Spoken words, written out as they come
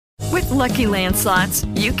Lucky Land Slots,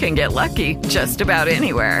 you can get lucky just about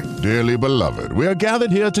anywhere. Dearly beloved, we are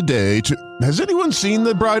gathered here today to... Has anyone seen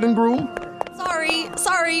the bride and groom?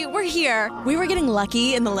 Sorry, we're here. We were getting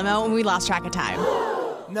lucky in the limo and we lost track of time.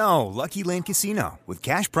 No, Lucky Land Casino, with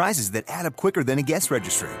cash prizes that add up quicker than a guest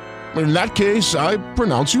registry. In that case, I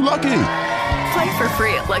pronounce you lucky. Play for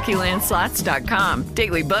free at LuckyLandSlots.com.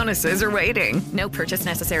 Daily bonuses are waiting. No purchase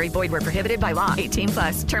necessary. Void where prohibited by law.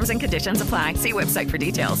 18+. Terms and conditions apply. See website for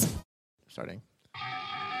details. Starting.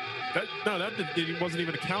 That wasn't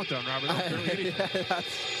even a countdown, Robert. That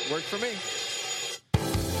worked for me.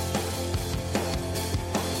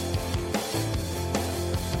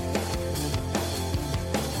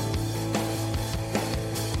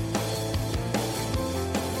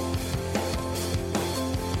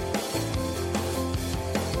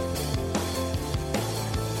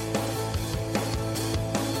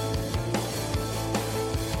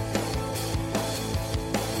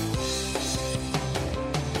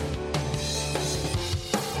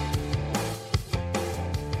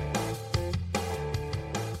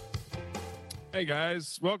 Hey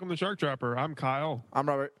guys, welcome to Shark Dropper. I'm Kyle. I'm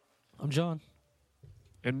Robert. I'm John.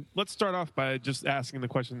 And let's start off by just asking the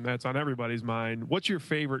question that's on everybody's mind. What's your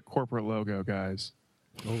favorite corporate logo, guys?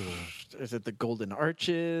 Oh. Is it the Golden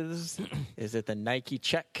Arches? Is it the Nike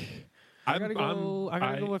check? I gotta go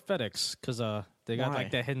with FedEx because they got like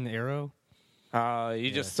that hidden arrow. You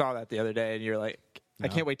just saw that the other day and you're like, I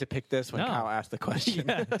can't wait to pick this when Kyle asked the question.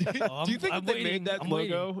 Yeah. Do you think that they made that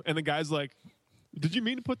logo and the guy's like, did you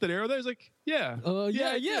mean to put that arrow there? He's like, yeah. Totally.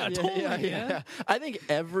 Yeah. I think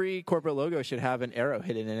every corporate logo should have an arrow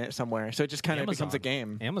hidden in it somewhere. So it just kind of becomes a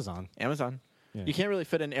game. Amazon. Yeah. You can't really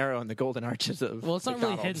fit an arrow in the golden arches of Well, it's not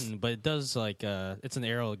McDonald's. really hidden, but it does it's an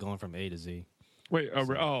arrow going from A to Z. Wait,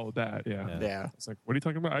 that, yeah. Yeah. It's like, what are you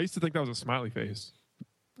talking about? I used to think that was a smiley face.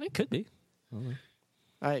 It could be.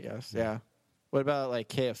 I guess, yeah. What about like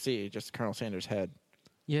KFC, just Colonel Sanders' head?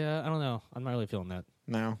 Yeah, I don't know. I'm not really feeling that.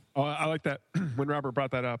 No. Oh, I like that when Robert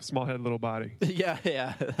brought that up. Small head, little body.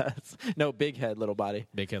 yeah. No, big head, little body.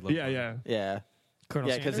 Big head, little body. Yeah. Colonel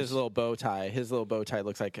Sanders? Because his little bow tie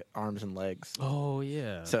looks like arms and legs. Oh,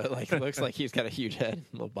 yeah. So it looks like he's got a huge head and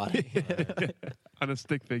little body. On a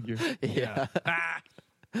stick figure. Yeah.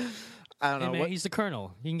 I don't know. Hey, man, he's the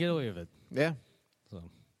Colonel. He can get away with it. Yeah. So.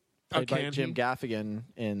 Played by Jim Gaffigan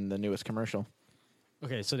in the newest commercial.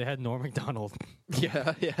 Okay, so they had Norm Macdonald.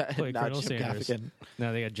 Yeah. Play Not Colonel Jim Sanders. Gaffigan.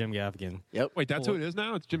 Now they got Jim Gaffigan. Yep. Wait, that's who it is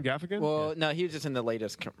now? It's Jim Gaffigan? Well, no, he was just in the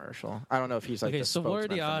latest commercial. I don't know if he's like okay, the so what are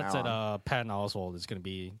the spokesman odds from now on. that Patton Oswalt is going to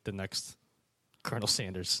be the next Colonel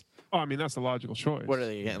Sanders? Oh, I mean, that's the logical choice. What are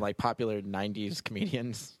they getting? Like popular 90s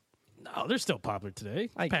comedians? No, they're still popular today.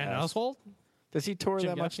 I Patton guess. Oswalt? Does he tour Jim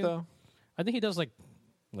that much, Gaffigan? though? I think he does like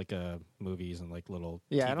movies and like little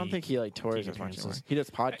Yeah, TV, I don't think he like tours TV as much anymore. appearances. He does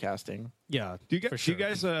podcasting. Yeah, Do you for sure.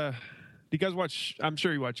 guys watch, I'm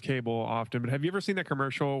sure you watch cable often, but have you ever seen that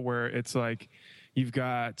commercial where it's like you've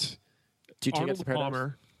got Two Tickets to Arnold Paradise?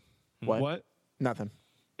 Palmer. What? Nothing.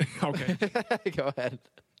 Okay. Go ahead.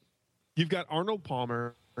 You've got Arnold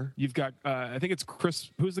Palmer. You've got, I think it's Chris,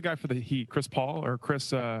 who's the guy for the Heat? Chris Paul or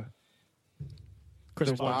Chris Bosch.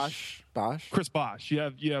 Chris Bosch. You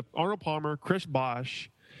have Arnold Palmer, Chris Bosch.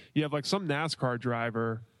 You have like some NASCAR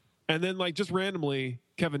driver, and then like just randomly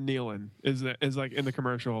Kevin Nealon is like in the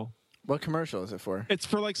commercial. What commercial is it for? It's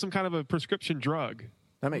for like some kind of a prescription drug.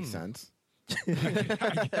 That makes sense.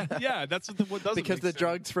 Yeah, that's what doesn't Because make the sense.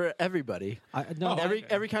 drug's for everybody.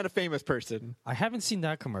 Every kind of famous person. I haven't seen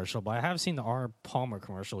that commercial, but I have seen the Arnold Palmer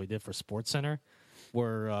commercial he did for SportsCenter,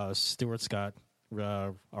 where Stuart Scott,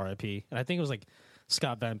 R.I.P., and I think it was like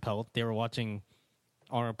Scott Van Pelt. They were watching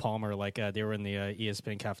Arnold Palmer, like they were in the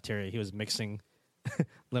ESPN cafeteria. He was mixing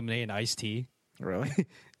lemonade and iced tea. Really?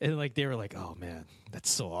 And like they were like, "Oh man, that's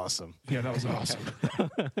so awesome!" Yeah, that was awesome.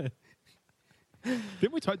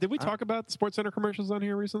 Did we talk about the SportsCenter commercials on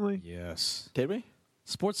here recently? Yes, Did we?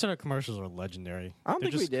 SportsCenter commercials are legendary. I don't They're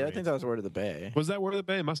think we just did. I great. think that was Word of the Bay. Was that Word of the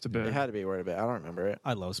Bay? It must have been. It had to be Word of the Bay. I don't remember it.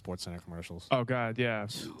 I love SportsCenter commercials. Oh God, yeah.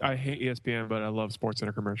 I hate ESPN, but I love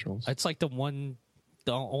SportsCenter commercials. It's like the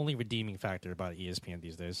only redeeming factor about ESPN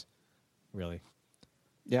these days. Really.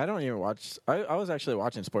 Yeah, I don't even watch. I was actually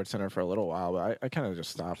watching SportsCenter for a little while, but I kind of just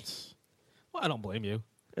stopped. Well, I don't blame you.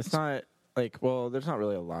 It's not like, well, there's not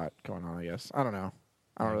really a lot going on, I guess. I don't know.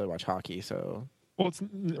 I don't really watch hockey, so. Well, it's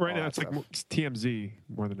right now. that It's like stuff. it's TMZ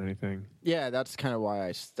more than anything. Yeah, that's kind of why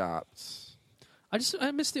I stopped.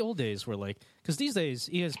 I miss the old days where like, because these days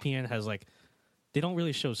ESPN has like, they don't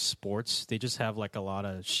really show sports. They just have like a lot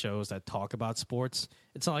of shows that talk about sports.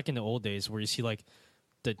 It's not like in the old days where you see like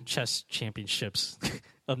the chess championships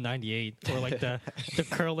of '98 or like the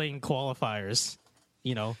curling qualifiers.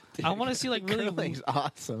 You know, I want to see like really. Curling's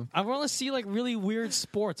awesome. I want to see like really weird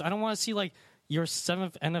sports. I don't want to see like your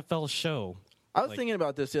 7th NFL show. I was thinking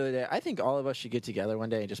about this the other day. I think all of us should get together one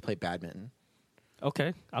day and just play badminton.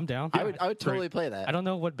 Okay, I'm down. I would totally play that. I don't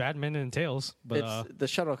know what badminton entails, but It's the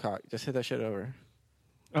shuttlecock. Just hit that shit over.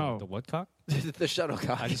 Oh, the what cock? The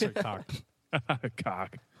shuttlecock. I just heard cock.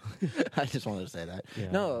 cock. I just wanted to say that.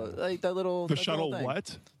 Yeah. No, like that little. The that shuttle little thing.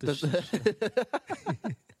 what?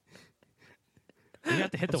 You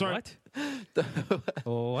have to hit the sorry. what?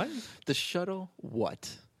 What? The shuttle what?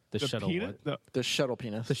 The shuttle peanut? what? The shuttle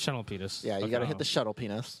penis. The shuttle penis. Yeah, you Okay. got to hit the shuttle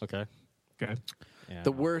penis. Okay. Okay. Yeah.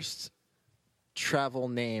 The worst travel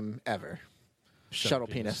name ever. Shuttle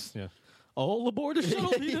penis. Yeah. All aboard the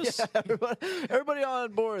shuttle penis. Everybody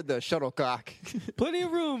on board the shuttlecock. Plenty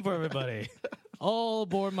of room for everybody. All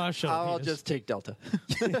aboard my shuttle I'll penis. just take Delta.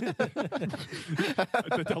 The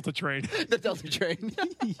Delta train. The Delta train.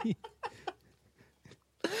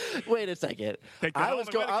 Wait a second. Take that all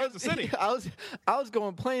the way to Kansas City. I was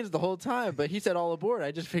going planes the whole time, but he said all aboard.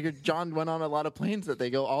 I just figured John went on a lot of planes that they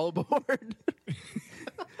go all aboard.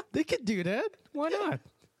 They could do that. Why not?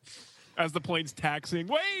 As the plane's taxiing.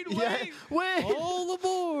 Wait. Wait. All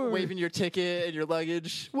aboard. Waving your ticket and your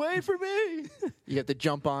luggage. Wait for me. You have to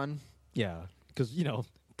jump on. Yeah, because, you know,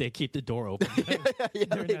 they keep the door open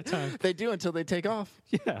during that time. They do until they take off.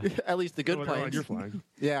 Yeah. At least the good Oh, planes. you're flying.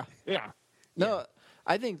 Yeah. Yeah. No,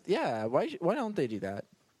 I think, yeah. Why don't they do that?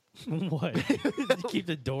 What? They keep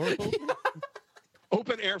the door open?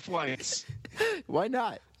 Open air flights. Why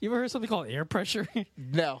not? You ever heard something called air pressure?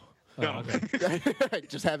 No. No. I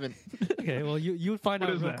just haven't. Okay, well, you would find What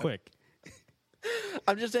out is real that? quick.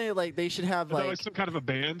 I'm just saying, like, they should have, Is that like, like some kind of a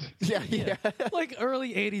band? yeah. Like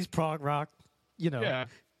early 80s prog rock, you know. Yeah.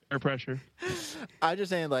 Air pressure. I'm just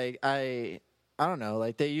saying, like, I don't know.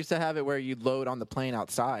 Like, they used to have it where you'd load on the plane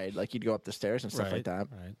outside. Like, you'd go up the stairs and stuff like that.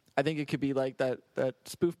 Right. I think it could be like that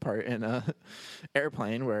spoof part in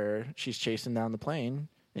Airplane where she's chasing down the plane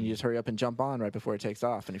and you just hurry up and jump on right before it takes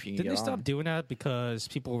off. And if you can Didn't they get stop on. doing that because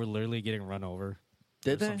people were literally getting run over?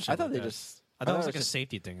 Did or they? some shit I thought like they that? just... I thought it was like a just-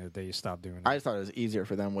 safety thing that they stopped doing. I just thought it was easier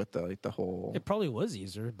for them with the whole... It probably was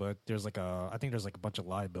easier, but I think there's like a bunch of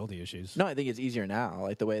liability issues. No, I think it's easier now.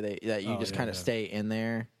 Like the way that you just kind of stay in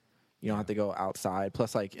there. You don't have to go outside.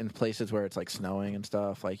 Plus, like in places where it's like snowing and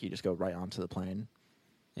stuff, like you just go right onto the plane.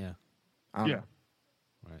 Yeah. I don't Yeah. know.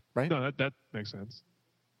 Right? No, that makes sense.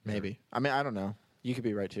 Maybe. I mean, I don't know. You could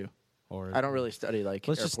be right too. Or I don't really study like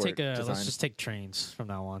let's just airport take design. let's just take trains from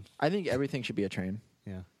now on. I think everything should be a train.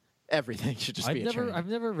 Yeah. Everything should just be a train. I've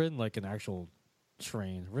never ridden like an actual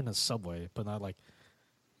train. I've ridden a subway, but not like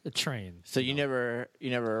a train. So you never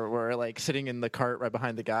were like sitting in the cart right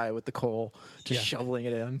behind the guy with the coal, just shoveling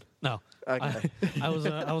it in. No. Okay. I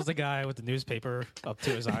was the guy with the newspaper up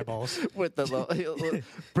to his eyeballs. With the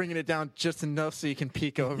bringing it down just enough so you can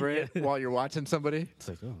peek over it while you're watching somebody. It's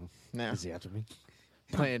like, oh, Yeah. is he after me?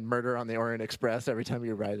 Playing Murder on the Orient Express every time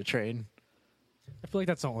you ride a train. I feel like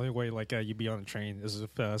that's the only way like you'd be on a train is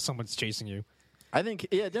if someone's chasing you. I think,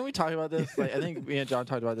 yeah, didn't we talk about this? Like, I think me and John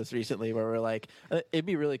talked about this recently where we're like, it'd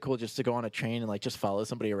be really cool just to go on a train and like just follow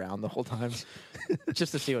somebody around the whole time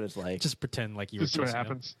just to see what it's like. Just pretend like you Just see were what chasing him.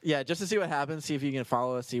 happens. Yeah, just to see what happens, see if you can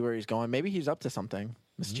follow us, see where he's going. Maybe he's up to something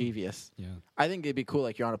mischievous. Yeah. I think it'd be cool,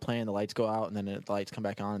 like you're on a plane, the lights go out, and then the lights come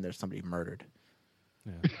back on, and there's somebody murdered.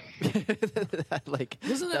 Yeah. Like,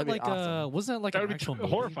 Wasn't that that'd be like awesome. wasn't that like That an would actual be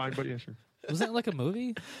movie? horrifying, but yeah, sure. Wasn't that like a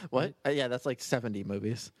movie? What? Yeah, that's like 70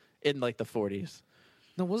 movies in like the 40s.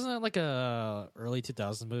 No, wasn't that like a early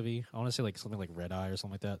 2000s movie? I want to say like something like Red Eye or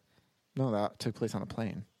something like that. No, that took place on a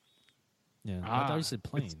plane. Yeah, I Ah, thought you said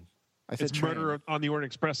plane. I said It's train. Murder on the Orient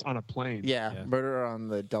Express on a plane. Yeah, Yeah. Murder on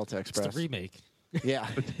the Delta It's Express. the remake. Yeah.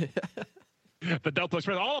 The Delta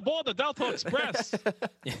Express. All aboard the Delta Express.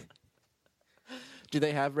 Do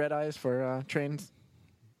they have red eyes for trains?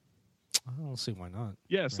 I don't see why not.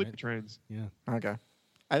 Yeah, sleeping Right. trains. Yeah, Okay.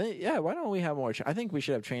 I think, yeah, why don't we have more? I think we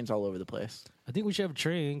should have trains all over the place. I think we should have a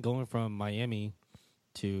train going from Miami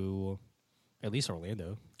to at least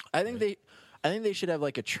Orlando. I think they should have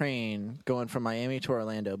like a train going from Miami to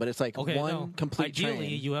Orlando, but it's like Okay, one no. complete Ideally,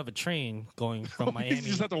 train. you have a train going from Miami You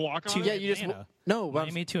just have to walk on to it? Yeah, you just Atlanta. no, but I'm-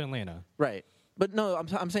 Miami to Atlanta. right. But no,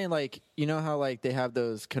 I'm saying like, you know how like they have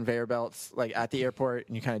those conveyor belts like at the airport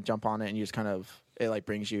and you kind of jump on it and you just kind of it like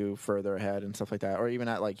brings you further ahead and stuff like that, or even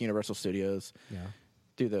at like Universal Studios. Yeah.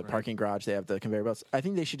 Do the parking garage, they have the conveyor belts. I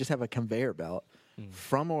think they should just have a conveyor belt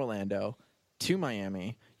from Orlando to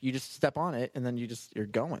Miami. You just step on it and then you're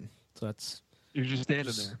going. So that's You're just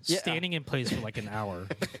standing there. Yeah. standing in place for like an hour.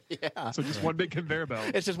 Yeah. So just one big conveyor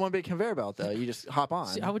belt. It's just one big conveyor belt, though. You just hop on.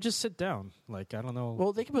 See, I would just sit down. Like, I don't know.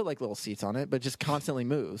 Well, they can put like little seats on it, but just constantly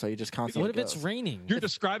move. So you just constantly. what if it's goes. raining? You're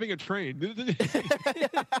describing a train.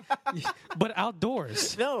 But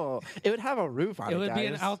outdoors. No, it would have a roof on it. It would be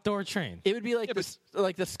an guys. outdoor train. It would be like this,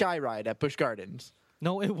 like the Sky Ride at Busch Gardens.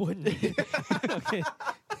 No, it wouldn't. Okay.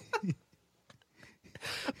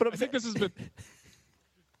 But I'm I think this has been.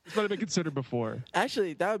 It's might have been considered before.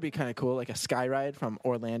 actually, that would be kind of cool, like a Sky Ride from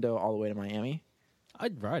Orlando all the way to Miami.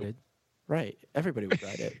 I'd ride it. Right, everybody would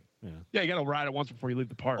ride it. Yeah, you got to ride it once before you leave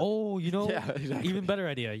the park. Oh, you know, Yeah, exactly. even better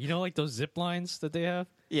idea. You know, like those zip lines that they have?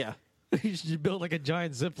 Yeah. You should build like a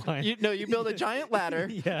giant zip line. You build a giant ladder.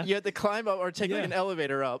 Yeah. You have to climb up or take like Yeah. an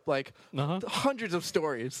elevator up, like hundreds of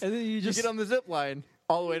stories. And then you just get on the zip line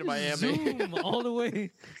all the way to Miami. zoom all the way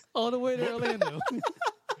to Orlando.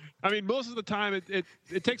 I mean, most of the time,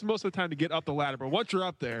 it takes most of the time to get up the ladder. But once you're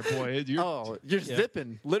up there, boy, You're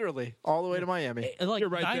zipping literally all the way to Miami. And like You're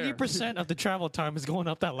right there. 90% of the travel time is going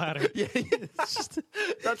up that ladder.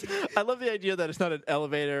 I love the idea that it's not an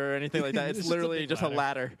elevator or anything like that. It's It's just a literally big just ladder. a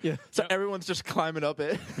ladder. Yeah. So everyone's just climbing up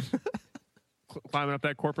it. climbing up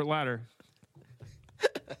that corporate ladder.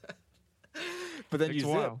 But then Takes you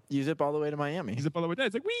a zip. while. You zip all the way to Miami. He's up all the way down.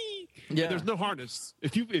 It's like, wee! Yeah. There's no harness.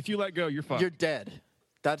 If you let go, you're fucked. You're dead.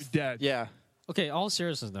 That's You're dead. Yeah. Okay, all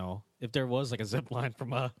seriousness though, if there was like a zip line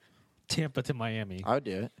from Tampa to Miami, I would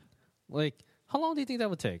do it. like how long do you think that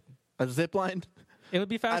would take? A zip line? It would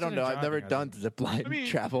be faster. I don't than know. I've never driving, I done zip line mean-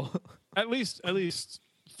 travel. At least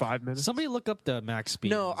 5 minutes. Somebody look up the max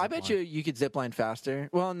speed. No, of I zip bet line. you could zip line faster.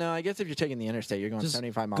 Well, no, I guess if you're taking the interstate, you're going Just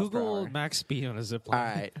 75 miles Google per hour. max speed on a zip All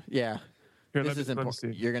line. right. Yeah. Here, This let is me important. see.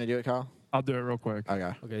 You're going to do it, Kyle? I'll do it real quick.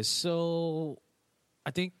 Okay. Okay, so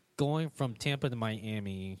I think going from Tampa to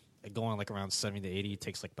Miami, going like around 70 to 80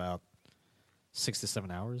 takes like about 6 to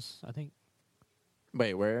 7 hours, I think.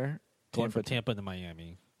 Wait, where? Going from Tampa to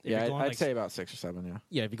Miami. If Yeah, you're going, I'd like, say about 6 or 7, yeah.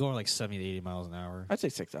 Yeah, if you're going like 70 to 80 miles an hour. I'd say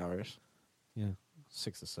 6 hours. Yeah,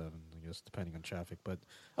 6 to 7, I guess, depending on traffic. But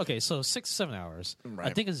okay, so 6 to 7 hours. I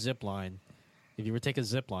Right. think a zip line. If you were to take a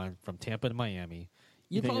zip line from Tampa to Miami,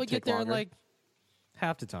 you'd think probably it'd get take there in longer? like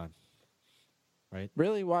half the time. Right?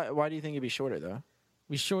 Really? Why do you think it'd be shorter, though?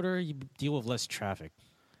 Be shorter. You deal with less traffic.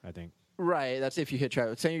 I think. Right. That's if you hit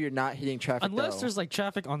traffic. Say you're not hitting traffic, Unless though. there's like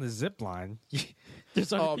traffic on the zip line.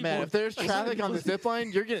 There's other Oh, people- man. If there's other traffic on the people- zip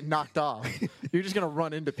line, you're getting knocked off. You're just going to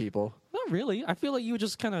run into people. Not really. I feel like you would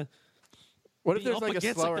just kind of. What if there's like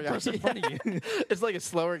a slower the guy? person in front of you. It's like a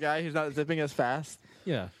slower guy who's not zipping as fast.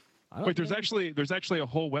 Yeah. I don't Wait, there's know. actually a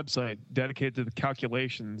whole website dedicated to the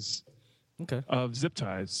calculations Okay. of zip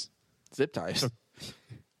ties. Zip ties.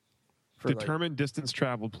 For, like- Determine distance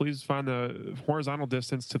traveled. Please find the horizontal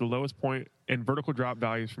distance to the lowest point and vertical drop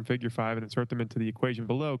values from Figure 5 and insert them into the equation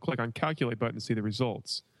below. Click on Calculate button to see the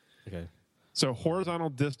results. Okay. So horizontal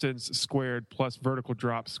distance squared plus vertical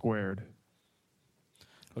drop squared.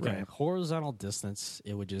 Okay. Right. Horizontal distance,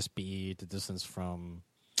 it would just be the distance from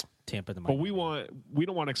Tampa to Miami. But we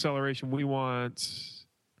don't want acceleration. We want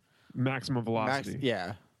maximum velocity.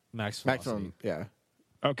 Yeah. maximum. Maximum. Yeah.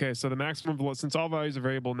 Okay, so the maximum velocity, since all values are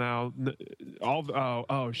variable now,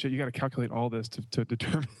 oh shit, you got to calculate all this to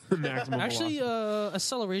determine the maximum Actually, velocity.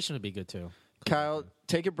 acceleration would be good too. Kyle,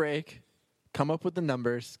 take a break. Come up with the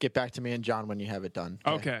numbers. Get back to me and John when you have it done.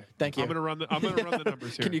 Okay, Thank you. I'm gonna run the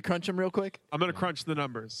numbers here. Can you crunch them real quick? I'm gonna crunch the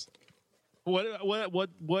numbers.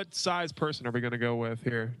 What size person are we gonna go with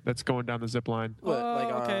here? That's going down the zip line. What,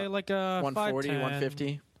 Okay, like 140, 5'10",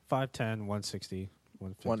 150? 5'10", 160,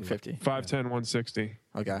 150. 150. 5'10", 160.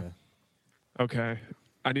 Okay. Okay,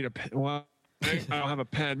 I need a pen. Well, I don't have a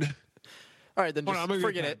pen. All right, then Hold just on, I'm gonna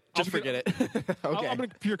forget get it. that. Just forget it. Okay. I'm gonna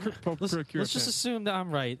procure Let's a just pen. assume that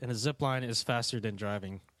I'm right, and a zip line is faster than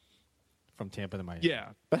driving from Tampa to Miami. Yeah,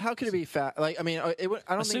 But how could it be fast? Like, I mean, it would,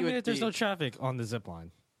 I don't think it Assuming would that there's be, no traffic on the zip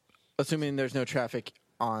line. assuming there's no traffic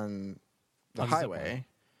on the On the zip highway. line.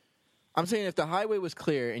 I'm saying if the highway was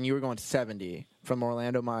clear and you were going 70 from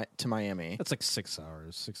Orlando to Miami, That's like 6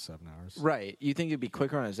 hours, 6, 7 hours. right? You think it'd be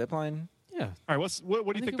quicker on a zip line? Yeah. All right, what do you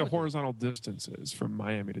think think it the would be. horizontal distance is from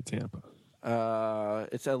Miami to Tampa?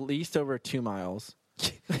 It's at least over 2 miles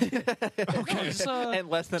Okay. and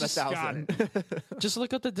less than Just got 1,000. Just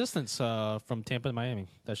look up the distance from Tampa to Miami.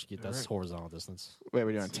 That's horizontal distance. Wait,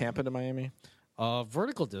 we're doing Tampa to Miami?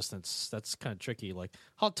 Vertical distance, that's kind of tricky. Like,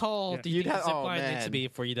 how tall do you You'd think have- the zip oh, line needs man. to be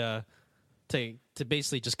for you to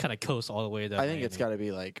basically just kind of coast all the way to I think it's got Miami? to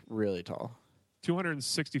be like really tall.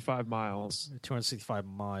 265 miles. 265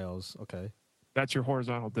 miles. Okay. That's your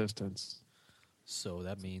horizontal distance. So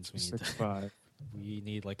that means we need 65. we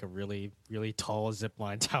need like a really, really tall zip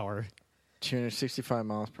line tower 265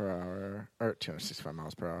 miles per hour. Or 265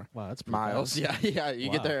 miles per hour. Wow, that's pretty miles. fast. Yeah. You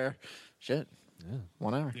Wow. get there. Shit. Yeah.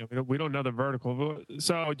 1 hour. Yeah, we don't know the vertical.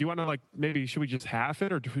 So do you want to like maybe should we just half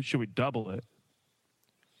it or should we double it?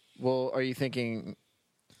 Well, are you thinking?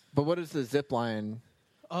 But what is the zip line?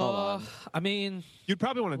 Hold on. I mean, You'd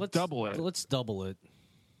probably want to double it. Let's double it.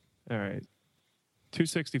 All right,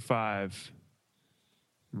 265.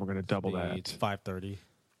 We're gonna double that. It's 530.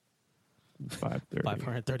 530.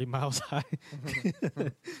 530 miles high.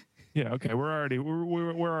 Yeah. Okay. We're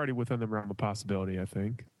already within the realm of possibility. I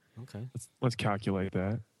think. Okay. Let's calculate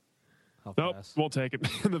that. How Nope, fast? we'll take it.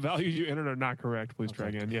 The values you entered are not correct. Please try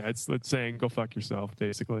again. Yeah, it's saying go fuck yourself,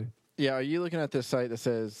 basically. Yeah. Are you looking at this site that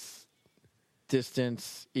says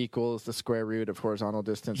distance equals the square root of horizontal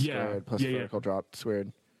distance squared plus vertical drop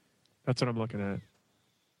squared? That's what I'm looking at.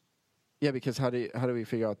 Yeah, because how do we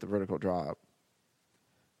figure out the vertical drop?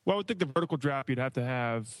 Well, I would think the vertical drop you'd have to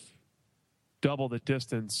have double the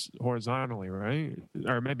distance horizontally, right?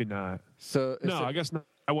 Or maybe not. So I guess not.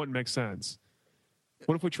 That wouldn't make sense.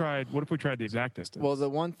 What if we tried the exact distance? Well, the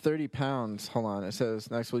 130 pounds. Hold on. It says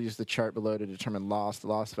next we'll use the chart below to determine loss. The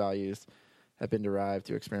loss values have been derived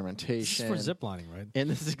through experimentation. This is for ziplining, right? In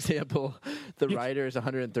this example, the rider is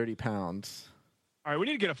 130 pounds. All right, we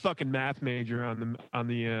need to get a fucking math major on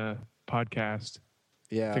the podcast.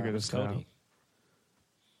 Yeah. Figure this out. Cody.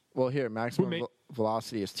 Well, here maximum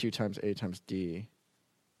velocity is 2 times a times d.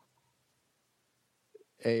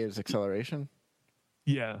 A is acceleration.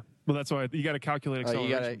 Yeah. Well, that's why you got to calculate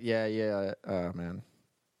acceleration. Yeah. Oh man.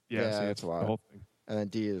 Yeah, see, that's a lot. The whole thing. And then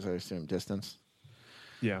d is, I assume, distance.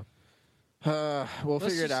 Yeah. We'll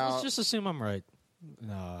figure it out. Let's just assume I'm right.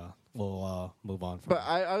 We'll move on. From But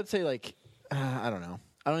I would say, like, I don't know.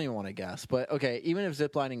 I don't even want to guess. But, okay, even if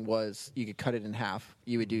ziplining was, you could cut it in half.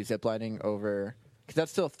 You would do ziplining over, because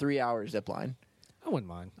that's still a 3-hour zipline. I wouldn't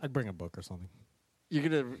mind. I'd bring a book or something. You're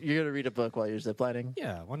gonna read a book while you're ziplining?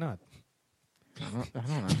 Yeah, why not? I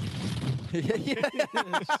don't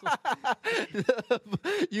know.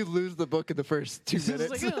 You lose the book in the first 2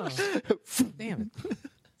 minutes. Like, oh, damn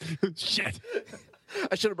it. Shit.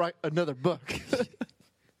 I should have brought another book.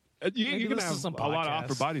 You're going to listen to have some a lot of podcasts.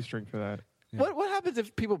 upper body strength for that. Yeah. What happens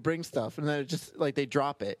if people bring stuff and then it just, like, they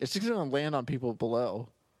drop it? It's just going to land on people below.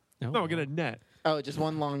 No, get a net. Oh, just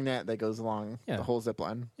one long net that goes along Yeah. the whole zip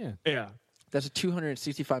line. Yeah. Yeah. That's a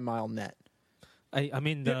 265-mile net. I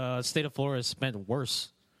mean, the state of Florida spent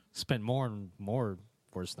more and more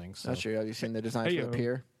worse things. So. That's true. Have you seen the designs for the Hey-o.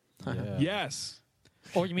 pier? Yeah. Yes.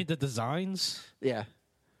 Or you mean the designs? Yeah.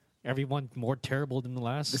 Everyone more terrible than the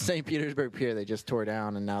last? The St. Petersburg Pier they just tore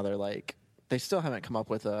down, and now they're like, they still haven't come up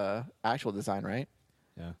with a actual design, right?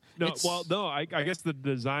 Yeah. No. I guess the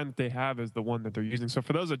design that they have is the one that they're using. So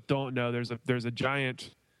for those that don't know, there's a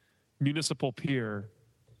giant municipal pier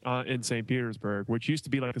in St. Petersburg, which used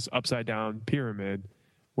to be like this upside down pyramid,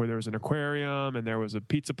 where there was an aquarium and there was a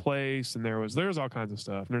pizza place and there's all kinds of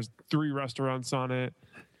stuff. And there's 3 restaurants on it.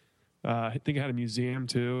 I think it had a museum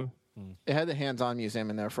too. It had the hands-on museum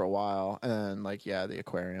in there for a while, and then the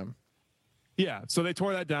aquarium. Yeah, so they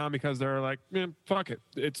tore that down because they're like, man, fuck it.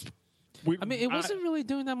 It wasn't really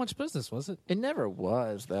doing that much business, was it? It never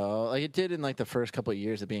was, though. Like, it did in the first couple of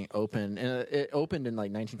years of being open, and it opened in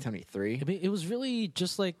 1973. I mean, it was really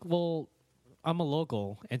just like, well, I'm a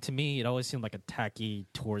local, and to me, it always seemed like a tacky,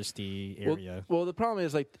 touristy area. Well, the problem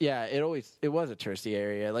is, it was a touristy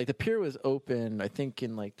area. Like, the pier was open, I think,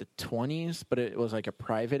 in the 20s, but it was a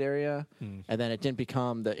private area, and then it didn't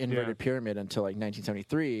become the inverted pyramid until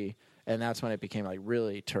 1973, and that's when it became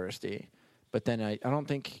really touristy. But then I don't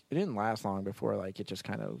think it didn't last long before it just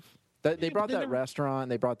kind of. They brought that restaurant,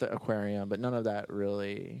 they brought the aquarium, but none of that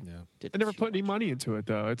really. Yeah. Did They never too put any much. money into it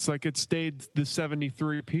though. It's like it stayed the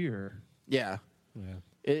 73 pier. Yeah. Yeah.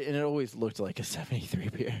 And it always looked like a 73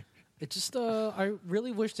 pier. It just, I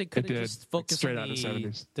really wish they could have did. just focused Straight on out of the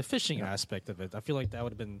 70s. the fishing aspect of it. I feel like that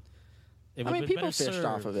would have been. People fished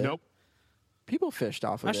off of it. Nope. People fished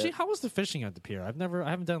off of Actually, it. how was the fishing at the pier? I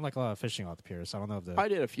haven't done a lot of fishing off the pier, so I don't know if the. I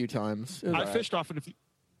did a few times. It was I all right. fished off it.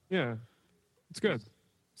 Yeah, it's good.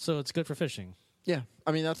 So it's good for fishing. Yeah.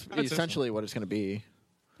 I mean, that's That's essentially what it's going to be.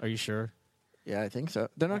 Are you sure? Yeah, I think so.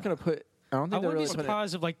 They're not going to put. I don't I think they're wouldn't really be putting.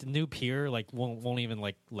 surprised if the new pier won't even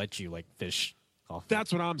let you fish off.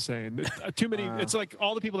 That's what I'm saying. Too many. It's like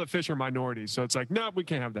all the people that fish are minorities, so it's like, no, we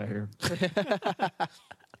can't have that here.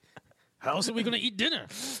 How else are we going to eat dinner?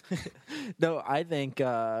 No, I think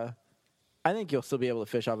you'll still be able to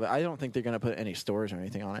fish off it. I don't think they're going to put any stores or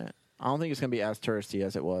anything on it. I don't think it's going to be as touristy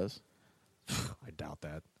as it was. I doubt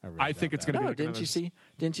that. I think it's going to No, be. Like didn't you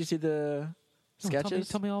see the sketches.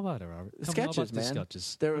 Tell me all about it, Robert. Tell me all Sketches, about the man.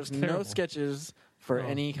 sketches. There was no Terrible. sketches for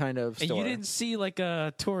any kind of store. And you didn't see like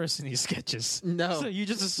a tourist in these sketches. No. So you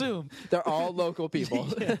just assume. They're all local people.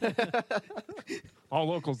 All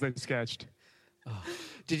locals they sketched.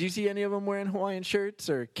 Did you see any of them wearing Hawaiian shirts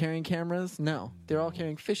or carrying cameras? No. They're all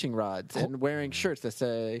carrying fishing rods and wearing shirts that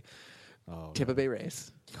say Tampa Bay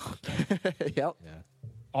Rays. Yep. Yeah.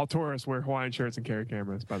 All tourists wear Hawaiian shirts and carry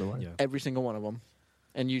cameras, by the way. Yeah. Every single one of them.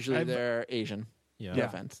 And usually they're Asian. Yeah. No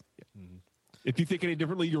offense. If you think any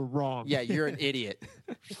differently, you're wrong. Yeah, you're an idiot.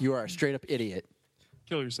 You are a straight up idiot.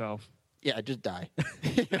 Kill yourself. Yeah, just die.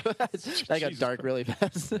 That got Jesus dark really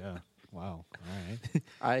fast. Yeah. Wow. All right.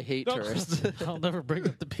 I hate tourists. I'll never bring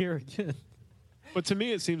up the pier again. But to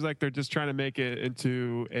me, it seems like they're just trying to make it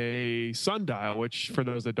into a sundial, which for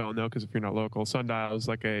those that don't know, because if you're not local, sundial is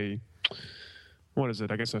like what is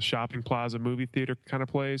it? I guess a shopping plaza, movie theater kind of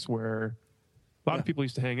place where a lot of people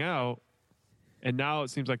used to hang out. And now it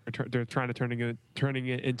seems like they're trying to turning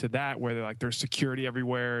it into that where they're like there's security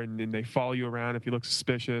everywhere and then they follow you around if you look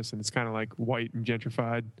suspicious and it's kind of like white and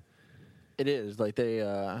gentrified. It is. Like they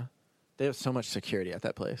have so much security at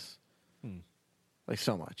that place. Like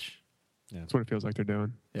so much. That's what it feels like they're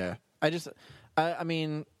doing. Yeah. I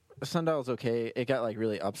mean, Sundial's okay. It got like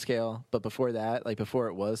really upscale, but before that, like before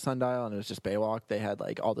it was Sundial and it was just Baywalk, they had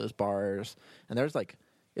like all those bars and there's like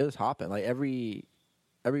it was hopping. Like every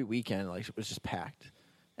weekend like it was just packed.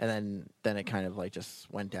 And then it kind of like just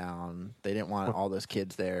went down. They didn't want all those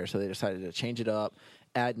kids there, so they decided to change it up,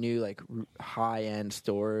 add new like high-end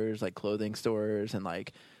stores, like clothing stores and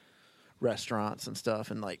like restaurants and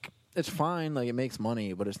stuff and like it's fine, like it makes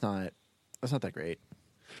money, but it's not that great.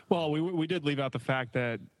 Well, we did leave out the fact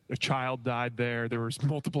that a child died there. There was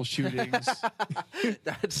multiple shootings.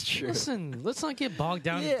 That's true. Listen, let's not get bogged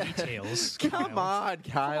down in details. Come on,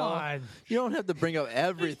 Kyle. Come on. You don't have to bring up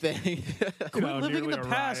everything. Quit living in the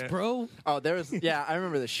past, bro. Oh, I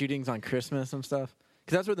remember the shootings on Christmas and stuff.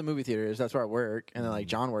 Because that's where the movie theater is. That's where I work. And then, like,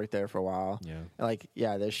 John worked there for a while. Yeah. And, like,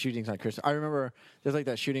 yeah, there's shootings on Christmas. I remember there's, like,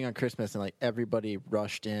 that shooting on Christmas, and, like, everybody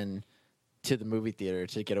rushed in to the movie theater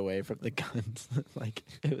to get away from the guns. Like,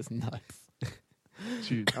 it was nuts.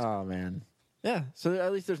 Jeez. Oh, man. Yeah, so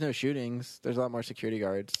at least there's no shootings. There's a lot more security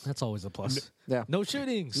guards. That's always a plus. Yeah. No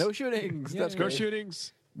shootings. No shootings. That's No great.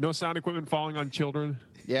 shootings. No sound equipment falling on children.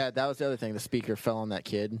 Yeah, that was the other thing. The speaker fell on that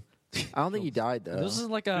kid. I don't think he died, though. This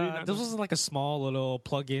wasn't like a small little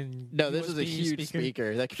plug-in. No, this was a USB huge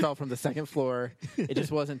speaker that fell from the second floor. It just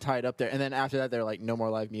wasn't tied up there. And then after that, they're like, no more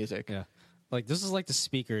live music. Yeah, like this is like the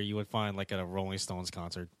speaker you would find like at a Rolling Stones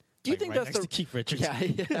concert. Do you like, think right that's next to Keith Richards?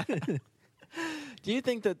 Yeah. Do you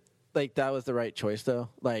think that like that was the right choice, though?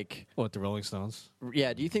 Like, What, the Rolling Stones?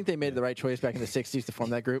 yeah. Do you think they made the right choice back in the '60s to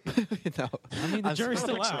form that group? No. I mean, the jury's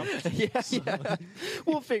still out. Yeah.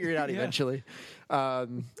 We'll figure it out eventually. I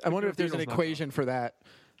wonder if there's an Beatles not equation for that.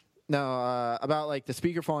 No, about like the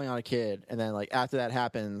speaker falling on a kid, and then like after that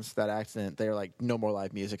happens, that accident, they're like no more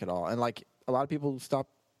live music at all, and like a lot of people stop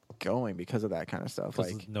going because of that kind of stuff.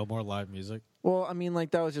 Like, No more live music. well, I mean,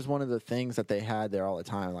 like that was just one of the things that they had there all the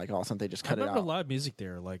time. Like, all of a sudden they just cut I it remember out. live music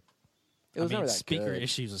there. Like, It was never that speaker good.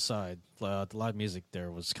 issues aside, the live music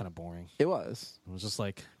there was kind of boring. It was. It was just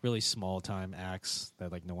like really small time acts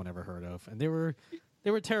that like no one ever heard of, and they were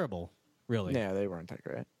terrible. Really. Yeah, they weren't that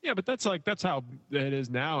great. Yeah, but that's how it is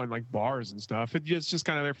now in like bars and stuff. It's just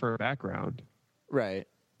kind of there for a background. Right.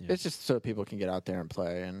 Yeah. It's just so people can get out there and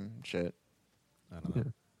play and shit.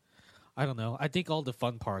 I don't know. I think all the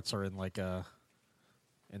fun parts are in like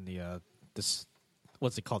in the this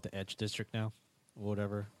what's it called, the Edge District now, or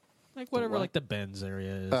whatever. Like whatever, what? like the Benz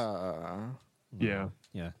area is. Yeah.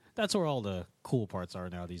 Yeah, that's where all the cool parts are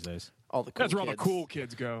now these days. All the cool That's where all the kids. cool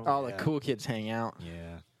kids go. All the cool kids hang out.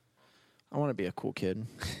 Yeah. I want to be a cool kid.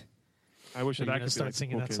 I wish Are that you I gonna could start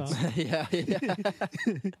singing be like that the cool song?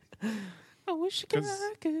 kids. Yeah. I wish 'Cause-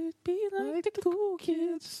 I could be like the cool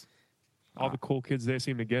kids. All the cool kids, they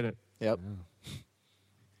seem to get it. Yep.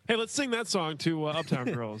 Hey, let's sing that song to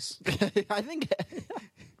Uptown Girls. I think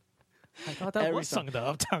I thought that Every was sung to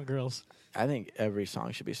Uptown Girls. every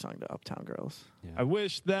song should be sung to Uptown Girls. I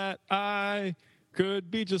wish that I could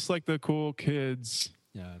be just like the cool kids.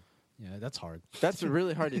 Yeah, that's hard. That's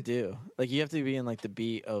really hard to do. Like, you have to be in like the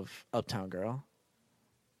beat of Uptown Girl.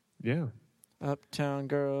 Yeah. Uptown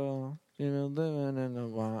Girl, you know, living in the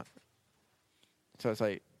want. So it's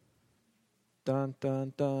like dun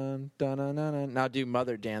dun dun dun dun dun. Dun. Now do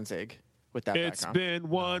Mother Danzig with that It's background. been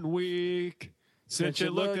 1 week since you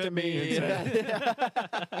looked at me and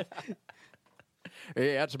said,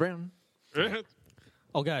 Yeah, it's Brown.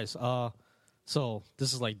 Oh, guys. So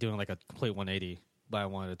this is like doing like a complete 180, but I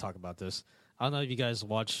wanted to talk about this. I don't know if you guys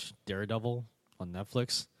watch Daredevil on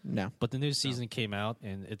Netflix. No. But the new season came out,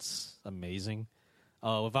 and it's amazing.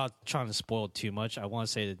 Without trying to spoil it too much, I want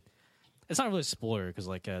to say that it's not really a spoiler because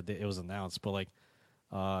it was announced, but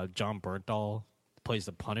John Bernthal plays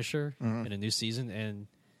the Punisher in a new season, and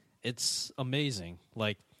it's amazing.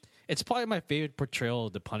 Like, it's probably my favorite portrayal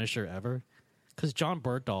of the Punisher ever because John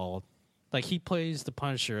Bernthal, he plays the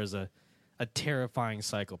Punisher as a terrifying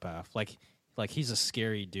psychopath. Like he's a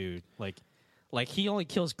scary dude. Like he only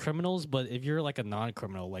kills criminals, but if you're a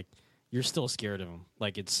non-criminal, you're still scared of him.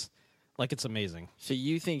 It's amazing. So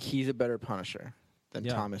you think he's a better Punisher than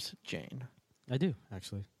Thomas Jane? I do,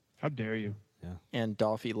 actually. How dare you? Yeah. And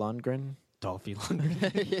Dolphy Lundgren? Dolphy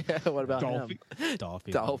Lundgren. Yeah, what about Dolphy? him?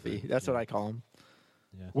 Dolphy. Dolphy. That's what I call him.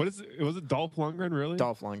 Yeah. What is it? Was it Dolph Lundgren, really?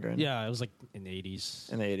 Dolph Lundgren. Yeah, it was in the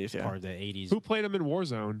 80s. In the 80s, yeah. Part of the 80s. Who played him in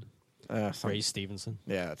Warzone? Ray Stevenson.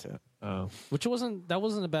 Yeah, that's it. Oh. Which wasn't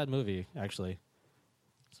a bad movie, actually.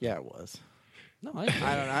 Yeah, it was. No,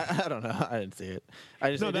 I don't know. I didn't see it.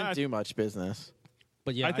 It didn't do much business.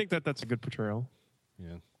 But yeah, I think that's a good portrayal.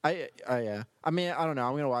 Yeah. I mean, I don't know.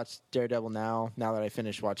 I'm gonna watch Daredevil now. Now that I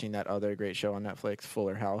finished watching that other great show on Netflix,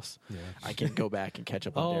 Fuller House, I can go back and catch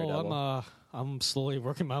up on Daredevil. I'm slowly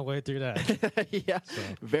working my way through that. Yeah,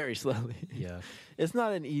 very slowly. Yeah, it's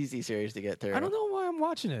not an easy series to get through. I don't know why I'm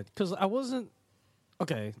watching it because I wasn't.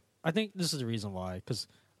 Okay, I think this is the reason why because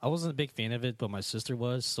I wasn't a big fan of it, but my sister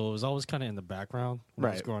was, so it was always kind of in the background when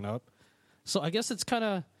I was growing up. So I guess it's kind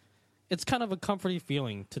of a comforting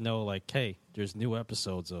feeling to know, hey, there's new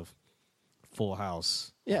episodes of Full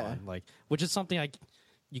House. Yeah. Which is something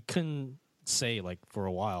you couldn't say, for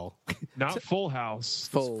a while. Not Full House.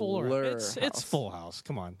 It's Full House.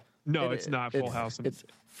 Come on. No, it's not Full House. It's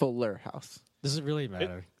Fuller House. Does it really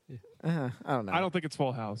matter? I don't know. I don't think it's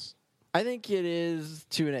Full House. I think it is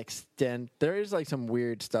to an extent. There is, some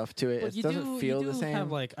weird stuff to it. But It doesn't feel the same.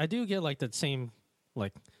 Have, I do get, that same,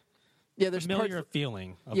 yeah, there's familiar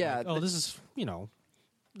feeling of this is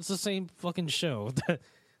it's the same fucking show that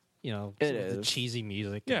it the is cheesy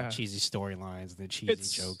music, and the cheesy storylines, and the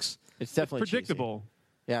cheesy jokes. It's definitely predictable. Cheesy.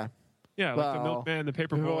 Yeah, yeah, like the Milkman, the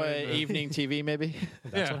Paperboy, evening TV, maybe.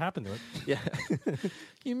 That's what happened to it. Yeah,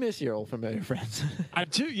 you miss your old familiar friends. I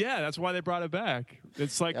do. Yeah, that's why they brought it back.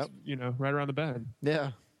 It's right around the bend.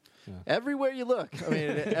 Yeah. Everywhere you look, I mean,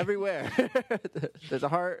 everywhere. There's a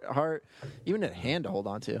heart, even a hand to hold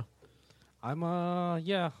on to. I don't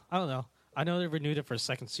know. I know they renewed it for a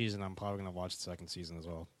second season. I'm probably going to watch the second season as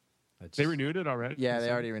well. They renewed it already? Yeah, they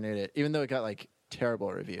already renewed it, even though it got,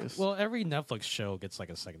 terrible reviews. Well, every Netflix show gets,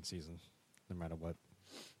 a second season, no matter what.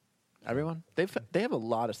 Everyone? They have a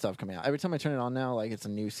lot of stuff coming out. Every time I turn it on now, it's a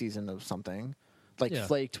new season of something.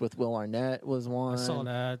 Flaked with Will Arnett was one. I saw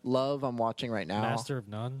that. Love, I'm watching right now. Master of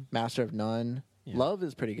None. Yeah. Love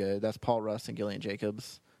is pretty good. That's Paul Russ and Gillian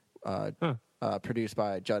Jacobs. Produced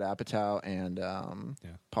by Judd Apatow and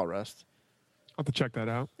Paul Rust. I'll have to check that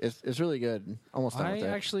out. It's really good. Almost done with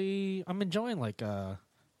it. I'm enjoying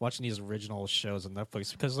watching these original shows on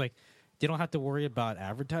Netflix because they don't have to worry about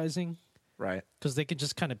advertising, right? Because they could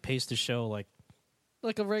just kind of paste the show like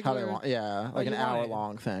a regular, how they want, an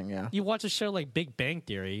hour-long thing. Yeah, you watch a show like Big Bang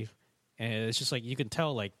Theory, and it's just you can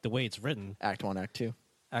tell the way it's written. Act 1, Act 2,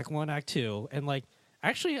 Act 1, Act 2, and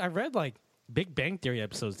actually I read Big Bang Theory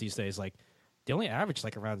episodes these days they only average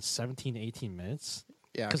around 17 to 18 minutes.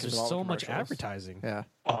 Yeah, because there's so much advertising. Yeah,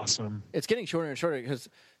 awesome. It's getting shorter and shorter because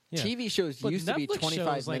TV shows used to be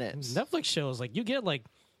 25 minutes. Netflix shows you get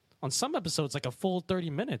on some episodes a full 30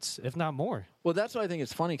 minutes, if not more. Well, that's why I think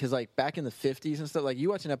it's funny because back in the 50s and stuff, you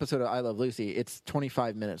watch an episode of I Love Lucy, it's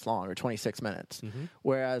 25 minutes long or 26 minutes,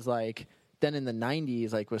 whereas then in the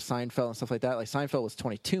 90s, with Seinfeld and stuff like that, Seinfeld was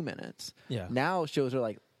 22 minutes. Yeah. Now shows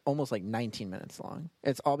are almost 19 minutes long.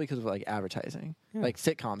 It's all because of advertising,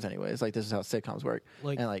 sitcoms anyways. This is how sitcoms work,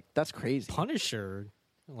 and that's crazy. Punisher,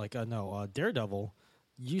 Daredevil.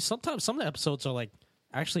 Sometimes some of the episodes are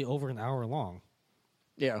actually over an hour long.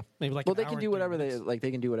 Yeah, maybe they can do whatever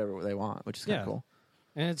they can do whatever they want, which is kind of cool.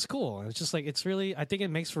 And it's cool. It's just it's really, I think it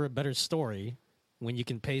makes for a better story when you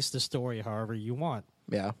can pace the story however you want.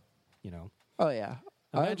 Yeah, Oh yeah,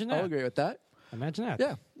 Imagine that. I'll agree with that. Imagine that.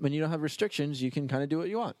 Yeah, when you don't have restrictions, you can kind of do what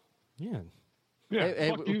you want. Yeah.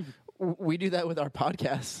 Yeah. We do that with our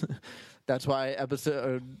podcast. That's why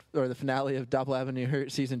episode or the finale of Doppel Avenue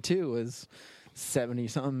season 2 was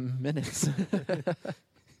 70-something minutes.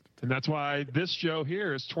 And that's why this show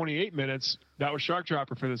here is 28 minutes. That was Shark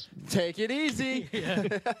Dropper for this. Take it easy.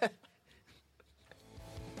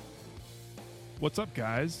 What's up,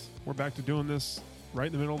 guys? We're back to doing this right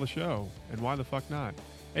in the middle of the show. And why the fuck not?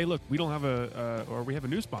 Hey, look, we don't have we have a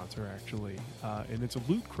new sponsor actually, and it's a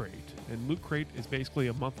Loot Crate. And Loot Crate is basically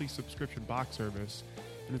a monthly subscription box service,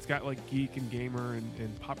 and it's got like geek and gamer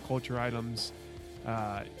and pop culture items,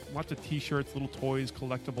 lots of T-shirts, little toys,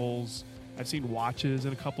 collectibles. I've seen watches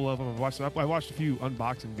in a couple of them. I watched a few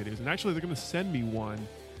unboxing videos, and actually they're going to send me one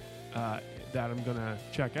that I'm going to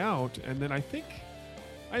check out, and then I think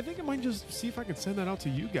I might just see if I can send that out to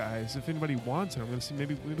you guys if anybody wants it. I'm going to see,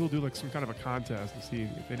 maybe we'll do like some kind of a contest and see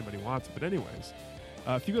if anybody wants it. But anyways,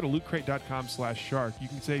 if you go to lootcrate.com/shark, you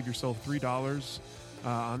can save yourself $3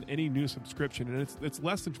 on any new subscription, and it's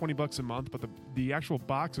less than $20 a month. But the actual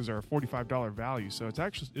boxes are a $45 value, so it's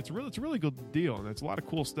a really good deal, and it's a lot of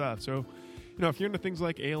cool stuff. So, if you're into things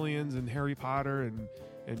like Aliens and Harry Potter and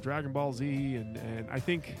Dragon Ball Z, and I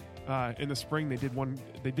think in the spring they're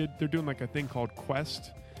doing like a thing called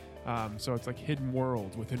Quest. So it's like hidden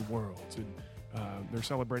worlds within worlds, and they're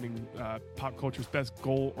celebrating pop culture's best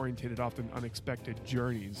goal-oriented, often unexpected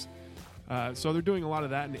journeys. So they're doing a lot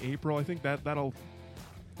of that in April. I think that'll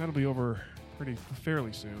be over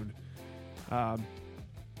fairly soon.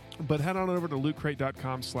 But head on over to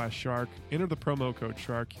lootcrate.com/shark. Enter the promo code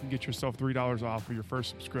shark. You can get yourself $3 off for your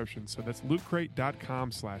first subscription. So that's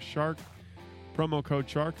lootcrate.com/shark. Promo code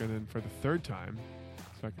shark, and then for the third time,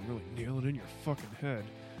 so I can really nail it in your fucking head.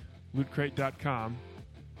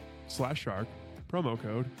 lootcrate.com/shark, promo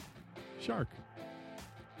code shark.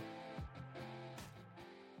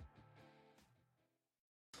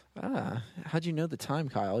 How'd you know the time,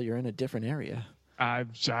 Kyle? You're in a different area. You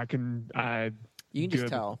can just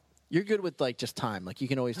tell. You're good with like just time. Like you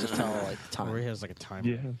can always just tell like the time. Or he has like a timer.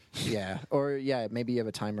 Yeah. Yeah. Or maybe you have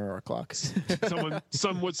a timer or a clock.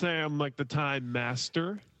 Some would say I'm like the time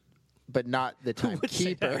master. But not the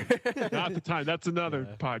timekeeper. Not the time. That's another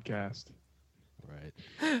podcast. Right.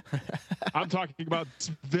 I'm talking about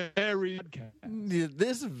this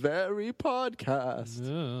very podcast.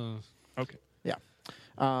 Okay. Yeah.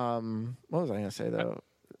 What was I going to say, though?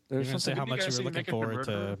 There's something. Say how much you were looking forward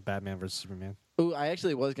to murderer? Batman versus Superman. Ooh, I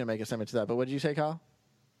actually was going to make a segment to that, but what did you say, Kyle?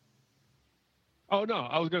 Oh, no.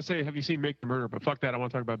 I was going to say, have you seen Make the Murder? But fuck that. I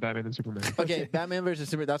want to talk about Batman and Superman. Okay, Batman versus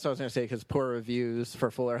Superman. That's what I was going to say, because poor reviews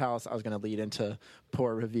for Fuller House. I was going to lead into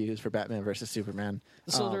poor reviews for Batman versus Superman.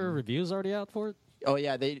 So there are reviews already out for it? Oh,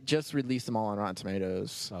 yeah. They just released them all on Rotten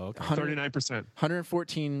Tomatoes. Oh, okay. 39%.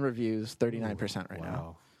 114 reviews, 39% right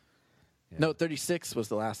now. Yeah. No, 36 was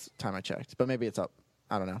the last time I checked, but maybe it's up.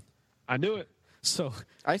 I don't know. I knew it. So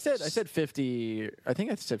I said 50. I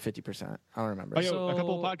think I said 50%. I don't remember. Oh, yeah, a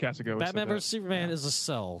couple of podcasts ago. Batman vs Superman is a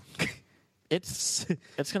sell. It's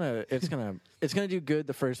gonna do good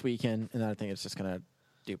the first weekend, and then I think it's just gonna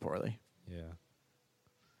do poorly. Yeah.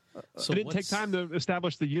 So it didn't take time to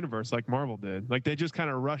establish the universe like Marvel did. Like they just kind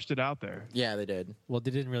of rushed it out there. Yeah, they did. Well,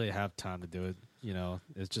 they didn't really have time to do it.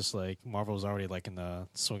 It's just like Marvel was already like in the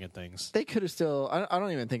swing of things. They could have still. I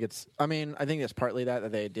don't even think it's. I mean, I think it's partly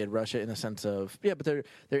that they did rush it in the sense of but they're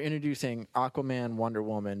introducing Aquaman, Wonder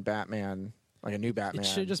Woman, Batman, like a new Batman. It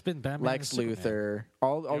should have just been Batman, Lex Luthor,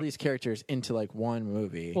 all these characters into like one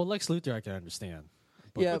movie. Well, Lex Luthor I can understand.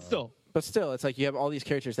 But still, it's like you have all these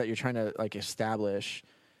characters that you're trying to like establish.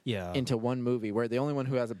 Yeah. Into one movie where the only one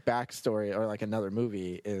who has a backstory or like another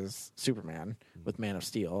movie is Superman with Man of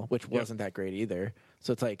Steel, which wasn't that great either.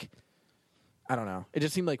 So it's like, I don't know. It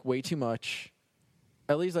just seemed like way too much.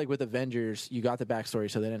 At least like with Avengers, you got the backstory,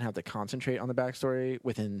 so they didn't have to concentrate on the backstory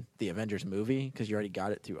within the Avengers movie because you already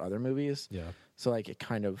got it through other movies. Yeah. So like it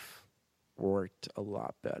kind of worked a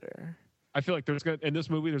lot better. I feel like in this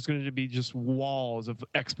movie there's going to be just walls of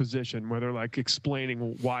exposition where they're like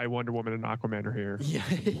explaining why Wonder Woman and Aquaman are here.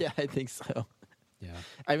 Yeah, I think so. Yeah.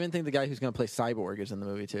 I even think the guy who's going to play Cyborg is in the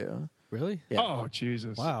movie too. Really? Yeah. Oh,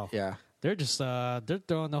 Jesus. Wow. Yeah. They're just they're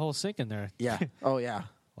throwing the whole sink in there. Yeah. Oh yeah.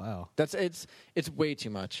 Wow. It's way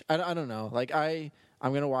too much. I don't know. Like I'm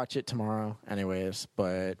going to watch it tomorrow anyways,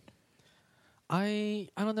 but I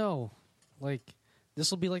don't know. Like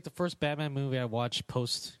this will be like the first Batman movie I watch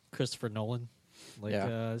post Christopher Nolan.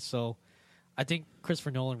 So I think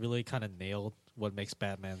Christopher Nolan really kind of nailed what makes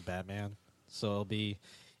Batman Batman. So it'll be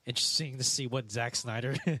interesting to see what Zack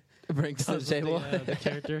Snyder brings to the table. The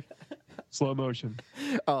character. Slow motion.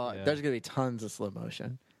 Oh, there's going to be tons of slow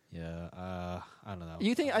motion. Yeah, I don't know.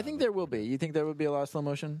 You think? I think there will be. You think there would be a lot of slow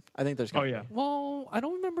motion? I think there's. Oh yeah. Well, I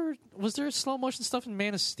don't remember. Was there slow motion stuff in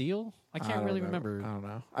Man of Steel? I can't really remember. I don't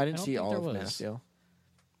know. I didn't see all of Man of Steel.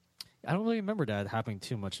 I don't really remember that happening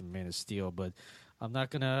too much in Man of Steel, but I'm not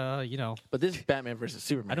gonna, But this is Batman versus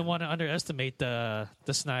Superman. I don't want to underestimate the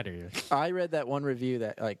Snyder. I read that one review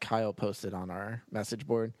that like Kyle posted on our message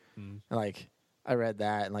board, and like I read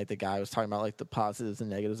that, and like the guy was talking about like the positives and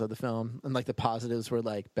negatives of the film, and like the positives were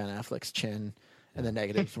like Ben Affleck's chin, and the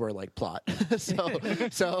negatives were like plot.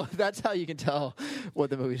 so that's how you can tell what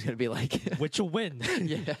the movie's going to be like. Which will win?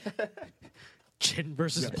 Yeah, Chin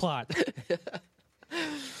versus plot.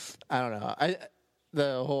 I don't know.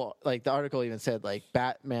 The whole like the article even said like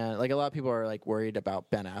Batman. Like a lot of people are like worried about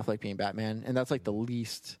Ben Affleck being Batman, and that's like the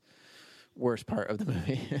least worst part of the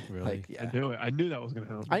movie. Really? Like, yeah. I knew it. I knew that was going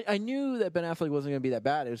to happen. I knew that Ben Affleck wasn't going to be that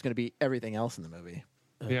bad. It was going to be everything else in the movie.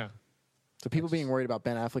 Yeah. So people being worried about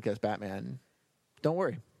Ben Affleck as Batman, don't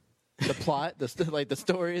worry. The plot, the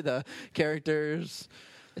story, the characters.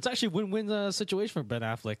 It's actually a win-win situation for Ben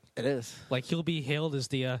Affleck. It is. Like he'll be hailed as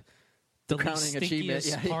the crowning achievement,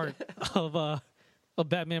 stinkiest part of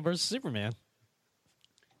Batman versus Superman.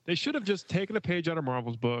 They should have just taken a page out of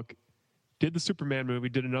Marvel's book, did the Superman movie,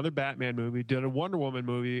 did another Batman movie, did a Wonder Woman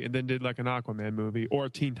movie, and then did like an Aquaman movie or a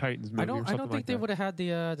Teen Titans movie. I don't like think they that. would have had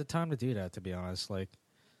the time to do that. To be honest, like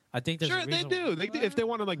I think there's Sure, a they reason do. If they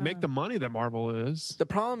want to like make the money that Marvel is. The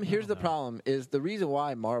problem, here's the problem, is the reason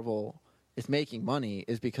why Marvel is making money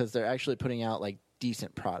is because they're actually putting out like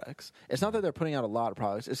decent products. It's not that they're putting out a lot of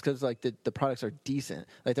products. It's because like the products are decent.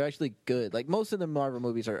 Like they're actually good. Like most of the Marvel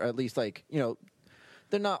movies are at least like, you know,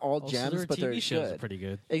 they're not all Also, gems, their but TV they're shows good. are pretty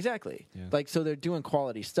good. Exactly. Yeah. Like so they're doing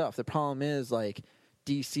quality stuff. The problem is like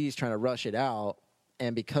DC's trying to rush it out.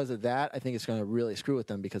 And because of that, I think it's going to really screw with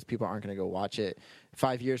them because people aren't going to go watch it.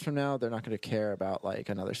 5 years from now, they're not going to care about like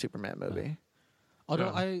another Superman movie. Although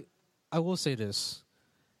I will say this.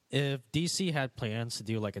 If DC had plans to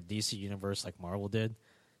do like a DC universe like Marvel did,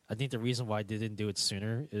 I think the reason why they didn't do it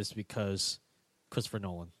sooner is because Christopher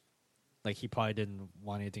Nolan. Like he probably didn't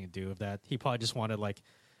want anything to do with that. He probably just wanted like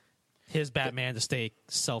his Batman to stay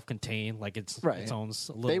self-contained, like its own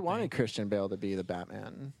little They wanted thing. Christian Bale to be the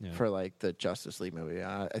Batman for like the Justice League movie.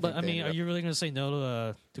 But I mean, are you really going to say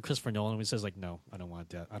no to Christopher Nolan when he says like, no, I don't want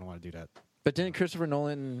that. I don't want to do that. But didn't Christopher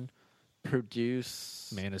Nolan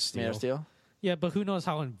produce Man of Steel? Man of Steel? Yeah, but who knows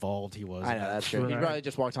how involved he was? I know that's true. He Right. probably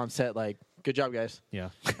just walked on set like, "Good job, guys," Yeah,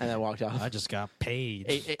 and then walked off. I just got paid.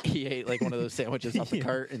 He ate like one of those sandwiches off the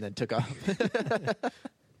cart and then took off.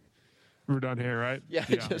 We're done here, right? Yeah,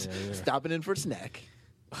 just stopping in for a snack.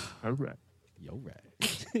 All right. Yo,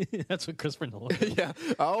 right. That's what Christopher Nolan. Yeah.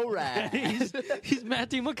 All right. He's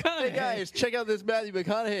Matthew McConaughey. Hey guys, check out this Matthew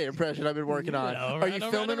McConaughey impression I've been working on. All Are right, you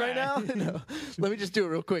all filming right, right all now? No. Let me just do it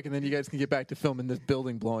real quick, and then you guys can get back to filming this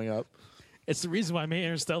building blowing up. It's the reason why I made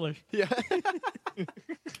Interstellar. Yeah.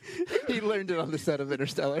 He learned it on the set of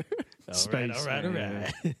Interstellar. Space, All right.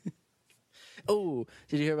 man. Oh,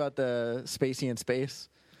 did you hear about the Spacey in Space?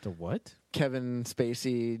 The what? Kevin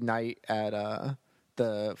Spacey night at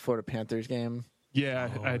the Florida Panthers game. Yeah,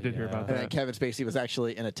 I did hear about And then that. Kevin Spacey was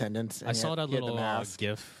actually in attendance. And I saw that he had the little mask.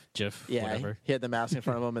 GIF, Yeah, whatever. he had the mask in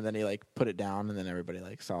front of him, and then he like put it down, and then everybody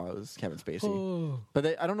like saw it was Kevin Spacey. Oh.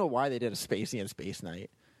 But I don't know why they did a Spacey and Space night.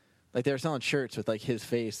 Like they were selling shirts with like his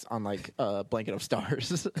face on like a blanket of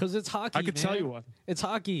stars. Because it's hockey. I could tell you what. It's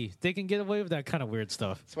hockey. They can get away with that kind of weird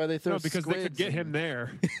stuff. That's why they threw No, because they could squids get and- him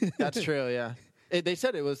there. That's true. Yeah, they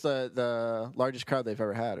said it was the largest crowd they've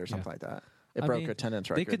ever had, or something like that. It I broke mean, attendance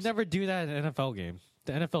They records. could never do that in an NFL game.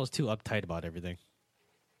 The NFL is too uptight about everything.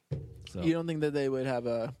 So. You don't think that they would have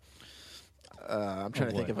a? I'm trying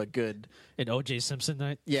to think what? of a good. An O.J. Simpson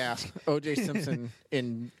night? Yeah, O.J. Simpson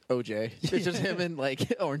in O.J. It's just him in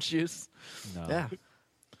like orange juice. No. Yeah,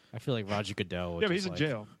 I feel like Roger Goodell. would Yeah, but just, he's in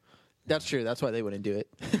jail. that's true. That's why they wouldn't do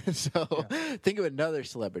it. So think of another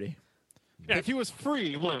celebrity. Yeah, if he was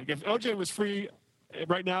free, look, if OJ was free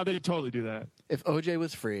right now, they'd totally do that. If O.J.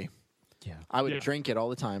 was free, Yeah. I would Yeah. drink it all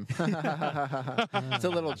the time. It's a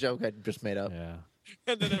little joke I just made up. Yeah.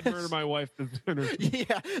 And then I'd murder my wife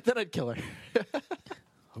Yeah, then I'd kill her.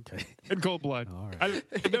 Okay. in cold blood. All right.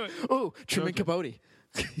 I'd do it. Ooh, Truman Okay. Capote.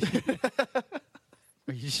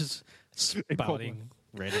 Are you just spouting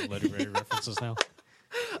random literary references now?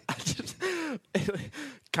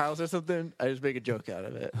 Kyle says something, I just make a joke out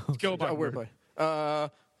of it. Go by A word word. play.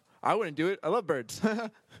 I wouldn't do it. I love birds. Oh,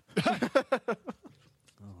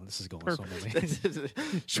 this is going so many. This is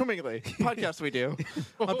swimmingly podcast we do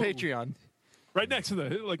on Oh. Patreon. Right next to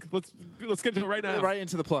the let's get to it right now. Right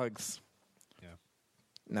into the plugs. Yeah.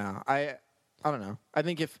 No, I don't know. I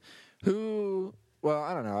think well,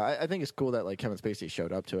 I don't know. I think it's cool that like Kevin Spacey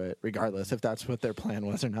showed up to it, regardless if that's what their plan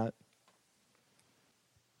was or not.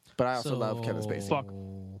 But I also love Kevin Spacey. Fuck.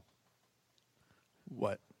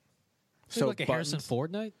 What? So like a Harrison buttons?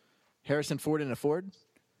 Ford night? Harrison Ford in a Ford?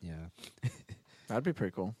 Yeah. That'd be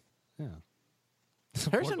pretty cool. Yeah.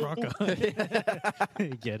 Harrison Ford Bronco. You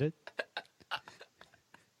get it?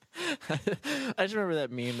 I just remember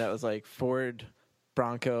that meme that was like Ford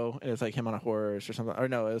Bronco, and it was like him on a horse or something. Or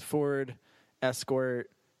no, it was Ford Escort.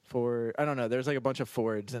 Ford, I don't know. There's like a bunch of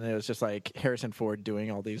Fords, and it was just like Harrison Ford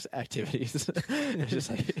doing all these activities.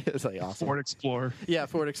 It was like awesome. Ford Explorer. Yeah,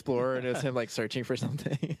 Ford Explorer, and it was him like searching for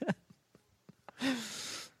something.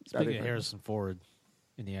 Speaking of Harrison Ford,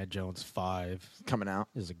 Indiana Jones 5 coming out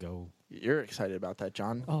is a go. You're excited about that,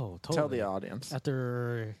 John? Oh, totally. Tell the audience.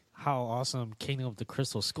 After how awesome Kingdom of the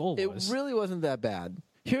Crystal Skull was. It really wasn't that bad.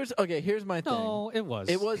 Here's my thing. No, it was.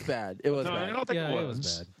 It was bad. It was No, bad. I don't think Yeah, it it was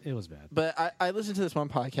was. bad. It was bad. But I listened to this one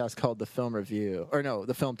podcast called The Film Review, or no,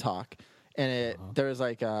 The Film Talk, and there was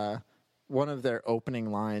like one of their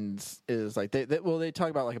opening lines is like they talk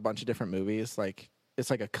about like a bunch of different movies, like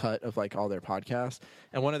it's like a cut of like all their podcasts,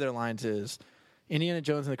 and one of their lines is Indiana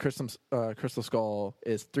Jones and the Crystal Skull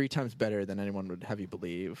is 3 times better than anyone would have you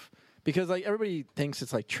believe. Because like everybody thinks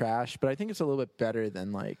it's like trash, but I think it's a little bit better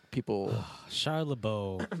than like people. Shia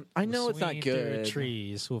LaBeouf. I know it's not swinging through good.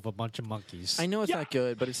 Trees with a bunch of monkeys. I know it's not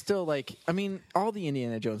good, but it's still like I mean, all the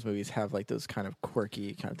Indiana Jones movies have like those kind of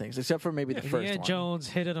quirky kind of things, except for maybe the first Indiana one. Jones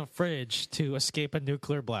hid in a fridge to escape a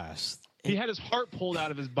nuclear blast. He had his heart pulled out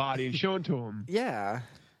of his body and shown to him. Yeah,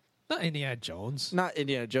 Not Indiana Jones. not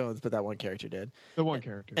Indiana Jones, but that one character did. The one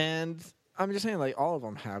character. And I'm just saying, like all of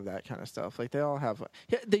them have that kind of stuff. Like they all have.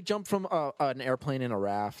 Yeah, they jump from an airplane in a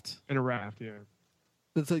raft. In a raft, yeah.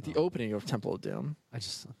 It's like the opening of Temple of Doom. I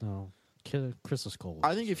just no. Crystal Skull.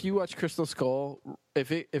 I think if you watch Crystal Skull,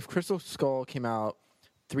 if Crystal Skull came out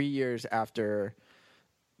 3 years after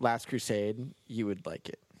Last Crusade, you would like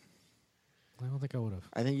it. I don't think I would have.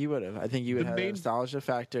 I think you would have. I think you would have a nostalgia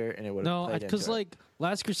factor, and it would have. No, because like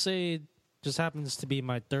Last Crusade just happens to be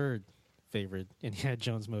my third favorite Indiana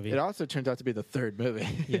Jones movie. It also turns out to be the third movie.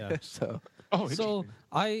 Yeah. So So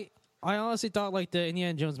I honestly thought like the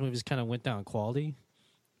Indiana Jones movies kind of went down in quality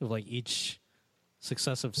of like each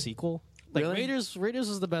successive sequel. Like Really? Raiders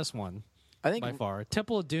was the best one I think by far.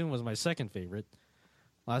 Temple of Doom was my second favorite.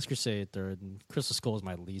 Last Crusade third, and Crystal Skull is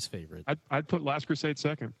my least favorite. I'd put Last Crusade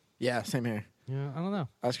second. Yeah, same here. Yeah, I don't know.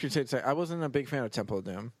 Last Crusade. I wasn't a big fan of Temple of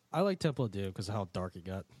Doom. I like Temple of Doom because of how dark it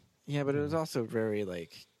got. Yeah, but it was also very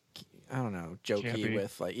like I don't know, jokey Campy.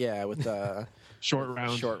 with like with the Short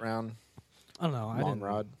round. short round. I don't know. Long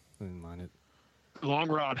rod. I didn't mind it. Long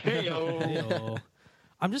rod. Hey, yo.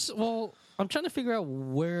 I'm trying to figure out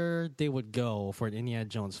where they would go for an Indiana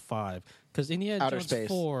Jones 5 because Indiana Outer Jones space.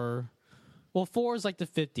 4. Well, 4 is like the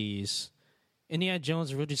 50s. Indiana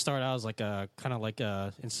Jones originally started out as like a kind of like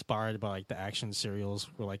inspired by like the action serials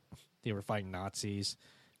where like they were fighting Nazis.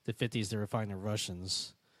 The 50s they were fighting the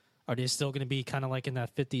Russians. Are they still going to be kind of like in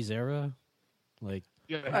that 50s era? Like,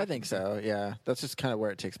 Yeah. I think so. Yeah, that's just kind of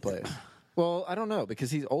where it takes place. Well, I don't know because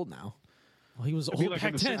he's old now. well, he was be old like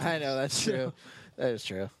back in the then. I know that's true. That is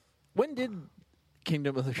true. When did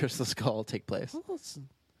Kingdom of the Crystal Skull take place?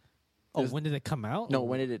 Oh, when did it come out? No,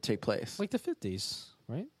 when did it take place? Like the 50s,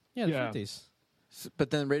 right? Yeah, the Yeah. 50s.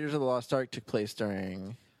 But then Raiders of the Lost Ark took place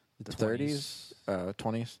during the 20s. 30s,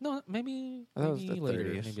 20s. No, maybe I thought it was the later.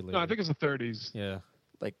 30s. Maybe later. No, I think it's the 30s. Yeah.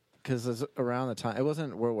 Like, because it's around the time. It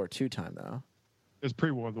wasn't World War II time, though. It's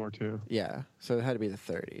pre-World War II. Yeah, so it had to be the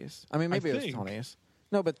 30s. I mean, maybe it was think. 20s.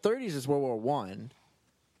 No, but 30s is World War One.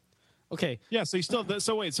 Okay. Yeah, so you still...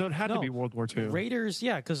 So it had to No. be World War II. Raiders,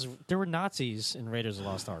 yeah, because there were Nazis in Raiders of the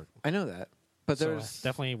Lost Ark. I know that, but So there's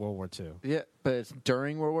definitely World War II. yeah, but it's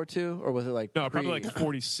during World War II, or was it like No, probably pre- like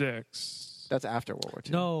 46. That's after World War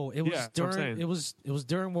II. No, it was Yeah, that's what I'm during saying. it was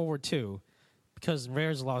during World War II because in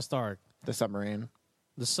Raiders of the Lost Ark, The submarine.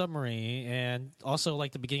 the submarine, and also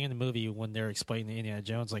like the beginning of the movie when they're explaining to Indiana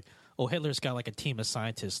Jones, like, oh, Hitler's got like a team of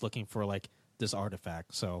scientists looking for like this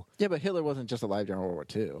artifact. So Yeah, but Hitler wasn't just alive during World War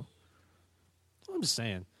II. I'm just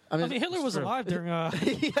saying. I I mean, mean, Hitler was true. alive during yeah,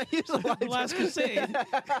 he was alive. the Last Crusade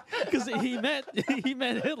because he met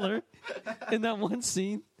Hitler in that one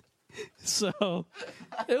scene. So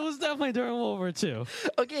it was definitely during World War II.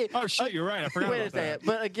 Okay. Oh, shit, you're right. I forgot Wait a about that. second.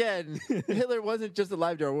 But again, Hitler wasn't just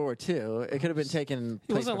alive during World War II. It could have been taken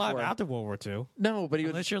He place wasn't alive before. after World War II. No, but he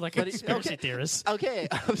was. Unless you're like a but he- conspiracy okay. theorist. Okay,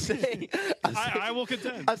 I'm saying. I will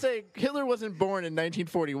contend. I'm saying Hitler wasn't born in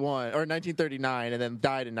 1941 or 1939 and then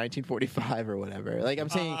died in 1945 or whatever. Like I'm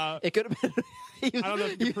saying, it could have been. He was, I don't know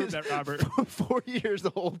if you he can prove was that, Robert. 4 years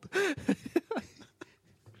old.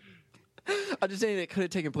 I'm just saying it could have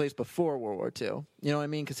taken place before World War II. You know what I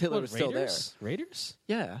mean? Because Hitler What, was still there. Raiders?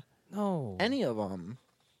 Yeah, No. any of them,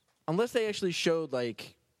 unless they actually showed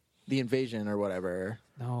like the invasion or whatever.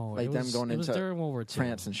 No, Like it them was, going it was into during World War II.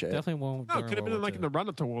 France and shit. Definitely No, during it could have been World like War in the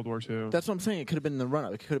run-up to World War II. That's what I'm saying. It could have been in the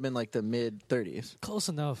run-up. It could have been like the mid 30s. Close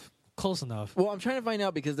enough. close enough. Well, I'm trying to find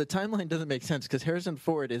out because the timeline doesn't make sense because Harrison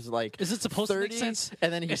Ford is like Is it supposed 30, to make sense?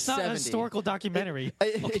 and then he's It's not 70. a historical documentary.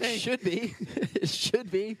 It should be. It should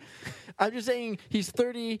be. I'm just saying he's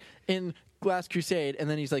 30 in Last Crusade, and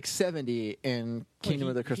then he's like 70 in Kingdom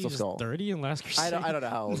of the Crystal he was Skull. 30 in Last Crusade. I don't know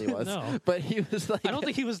how old he was, No. but he was like. I don't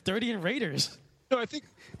think he was 30 in Raiders. No, I think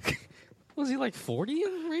Was he like 40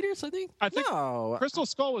 in Raiders? I think. No. Crystal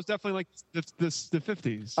Skull was definitely like the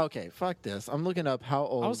 50s. Okay, fuck this. I'm looking up how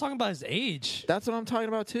old. I was talking about his age. That's what I'm talking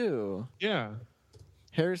about too. Yeah.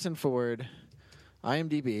 Harrison Ford,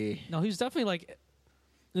 IMDb. No, he was definitely like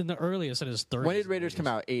in the earliest in his 30s. When did Raiders come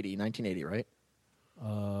out? 1980, right?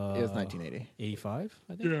 It was 1980. 85,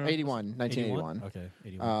 I think. Yeah. 81, 1981. Okay,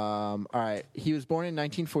 81. All right. He was born in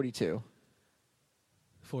 1942.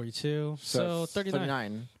 42. So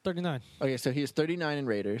 39. 39. Okay, so he was 39 in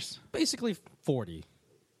Raiders. Basically 40.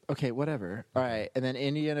 Okay, whatever. All right, and then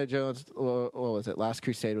Indiana Jones. What was it? Last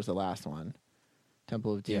Crusade was the last one.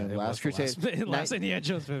 Temple of Doom. it Last was the Crusade. last Indiana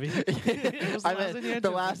Jones movie. It was the I last meant Indiana the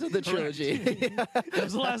Jones last of the trilogy. It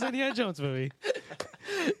was the last Indiana Jones movie.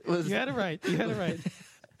 was You had it right. You had it right.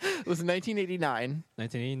 was 1989.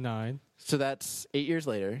 1989. So that's 8 years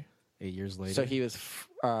later. 8 years later. So he was.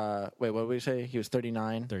 Wait, what did we say? He was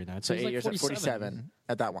 39. 39. So So he's 8 like years 47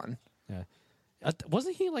 at that one. Yeah.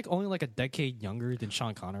 Wasn't he like only like a decade younger than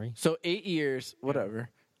Sean Connery? So 8 years, whatever.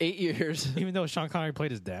 8 years. Even though Sean Connery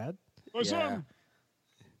played his dad? Yeah.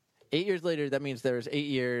 8 years later, that means there was 8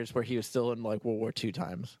 years where he was still in like World War II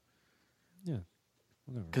times Yeah.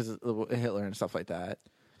 Whatever. because of Hitler and stuff like that.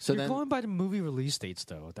 So You're then, going by the movie release dates,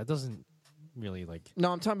 though. That doesn't really like.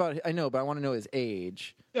 no, I'm talking about. I know, but I want to know his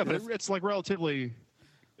age. Yeah, but it's like relatively.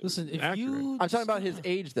 Listen, if Accurate. you. I'm talking about his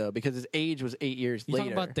age though, because his age was 8 years You later.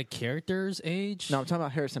 talking about the character's age? No, I'm talking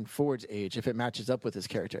about Harrison Ford's age. If it matches up with his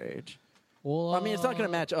character age, Well, I mean, it's not going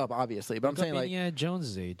to match up, obviously. But I'm look up saying like, Indiana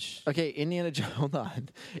Jones' age. okay, Indiana Jones. Hold on,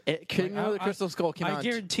 Kingdom of the Crystal Skull came I out.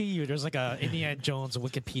 guarantee you, there's like a Indiana Jones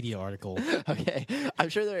Wikipedia article. Okay, I'm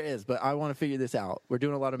sure there is, but I want to figure this out. We're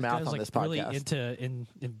doing a lot of math Guy's, on like, this really podcast. into in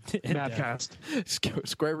Mathcast.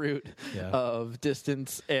 Square root Yeah. of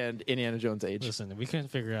distance and Indiana Jones age. Listen, we couldn't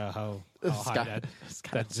figure out how high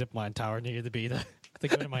Sky- that zip line tower needed to be to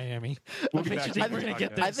go to Miami. We'll be Makes back you to think the we're gonna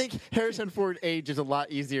get podcast. this. I think Harrison Ford age is a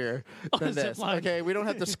lot easier than the zip this. line. Okay, we don't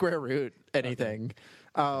have to square root anything.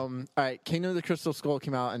 All right, Kingdom of the Crystal Skull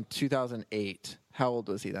came out in 2008. How old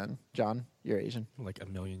was he then, John? You're Asian. like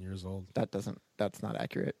 1,000,000 years old. That's not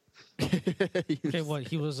accurate. Okay, what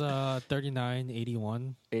he was 39,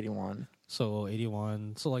 81. 81 So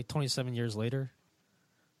 81. So like 27 years later.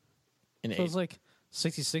 in So eight. it's like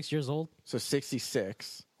 66 years old So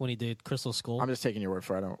 66. when he did Crystal Skull. I'm just taking your word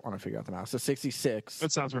for it. I don't want to figure out the math. So 66,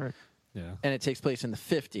 That sounds right. Yeah. and it takes place in the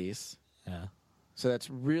 50s. Yeah. So that's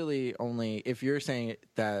really only if you're saying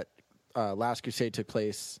that Last Crusade took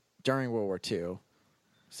place during World War II.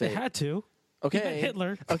 They Say, had to. okay, He met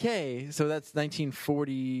Hitler. Okay, so that's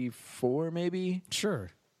 1944, maybe. Sure.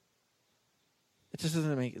 It just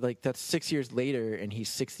doesn't make like that's 6 years later, and he's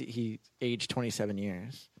 60. He aged 27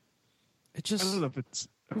 years. It I just. don't know if it's.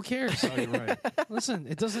 Who cares? Oh, you're right. Listen,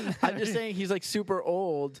 it doesn't. I'm just saying he's like super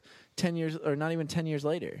old, 10 years or not even 10 years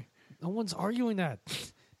later. No one's arguing that.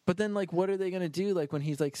 But then, like, what are they going to do? Like when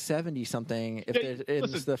he's like 70 something, if Yeah, they're in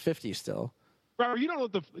listen. the 50s still. Robert, you don't know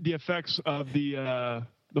what the effects of the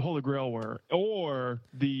Holy Grail were, or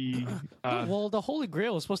the Well, the Holy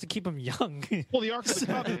Grail was supposed to keep him young. well, the Ark of the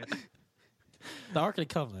Covenant. The Ark of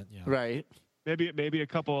the Covenant, yeah. Right. Maybe a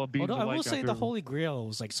couple of beams. Although of I light will got say the through. Holy Grail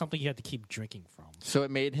was like something you had to keep drinking from. So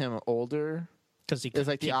it made him older. Because he It's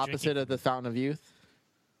like the keep opposite drinking. of the Fountain of Youth.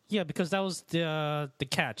 Yeah, because that was the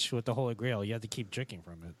catch with the Holy Grail. You had to keep drinking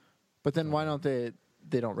from it. But then why don't they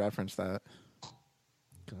don't reference that? I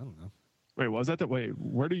don't know. Wait, was that the wait?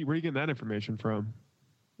 Where are you getting that information from?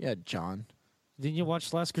 Yeah, John. Didn't you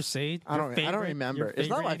watch Last Crusade? I Your don't favorite- remember. your It's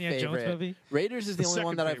not my Indiana Jones favorite. movie? Raiders is the The only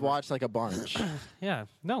one second that I've favorite. watched like a bunch. Yeah.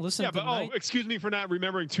 No, listen. Yeah, but excuse me for not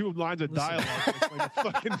remembering 2 lines of dialogue. It's like a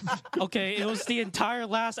fucking- Okay, it was the entire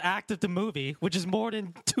last act of the movie, which is more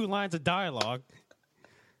than 2 lines of dialogue.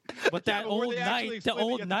 But that but were old they actually knight, the swimming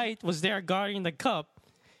old at the- knight was there guarding the cup,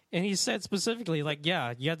 and he said specifically, like,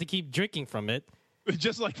 yeah, you have to keep drinking from it.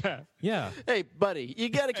 just like that. Yeah. Hey, buddy, you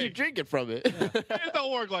got to Hey. keep drinking from it. It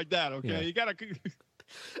don't work like that, okay? Yeah. You gotta.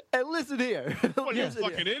 And listen here. What are you, a Listen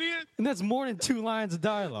fucking here. idiot? And that's more than 2 lines of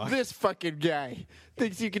dialogue. This fucking guy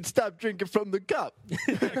thinks you can stop drinking from the cup.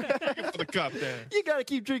 For the cup there. You got to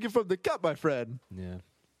keep drinking from the cup, my friend. Yeah.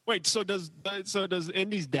 Wait, so does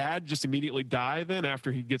Indy's dad just immediately die then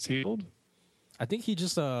after he gets healed? I think he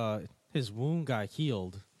just, his wound got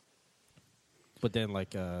healed, but then,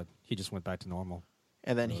 like, he just went back to normal.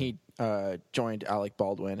 And then he joined Alec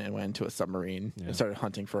Baldwin and went into a submarine and started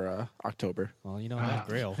hunting for October. Well, you know that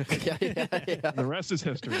Grail. yeah. The rest is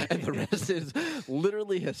history. And the rest is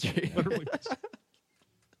literally history. Literally.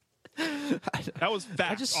 That was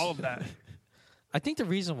fast. All of that. I think the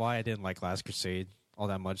reason why I didn't like Last Crusade all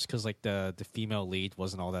that much is because like the female lead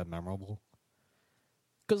wasn't all that memorable.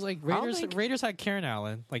 Because like Raiders had Karen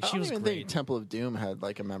Allen, like she was I don't even great. think Temple of Doom had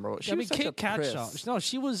like a memorable. She was such Kate a priss. Catshaw. No,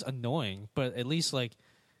 she was annoying, but at least like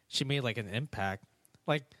she made like an impact.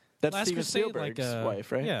 Like That's Last Steven Crusade, Spielberg's like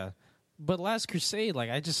wife, right? Yeah, but Last Crusade, like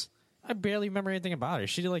I barely remember anything about her.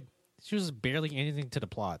 She was barely anything to the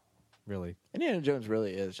plot, really. Indiana Jones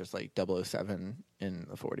really is just like 007 in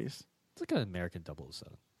the 40s. It's like an American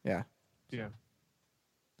 007. Yeah, Yeah.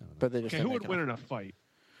 but they just Okay, who would win in a fight?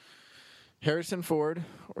 Harrison Ford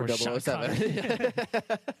or Sean 007?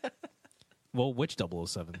 Well, which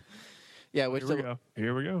 007? Yeah, which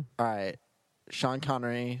Here we go. All right, Sean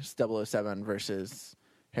Connery's 007 versus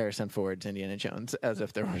Harrison Ford's Indiana Jones, as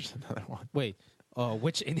if there was another one. Wait,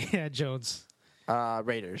 which Indiana Jones?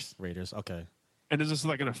 Raiders. Raiders. Okay. And is this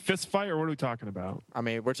like in a fist fight, or what are we talking about? I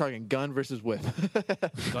mean, we're talking gun versus whip.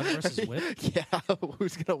 Gun versus whip. Yeah,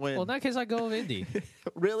 who's gonna win? Well, in that case, I go with Indy.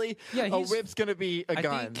 Really? Yeah, a whip's gonna be a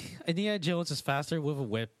gun. I think Indiana Jones is faster with a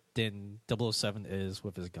whip than 007 is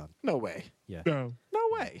with his gun. No way. Yeah. No. No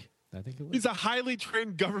way. I think it would. He's a highly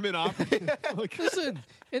trained government officer. Like, Listen,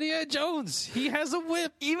 Indiana Jones, he has a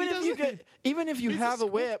whip. Even if you have a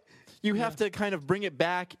whip, you have to kind of bring it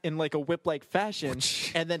back in like a whip-like fashion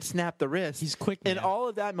and then snap the wrist. He's quick, In man. all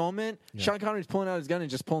of that moment, Sean Connery's pulling out his gun and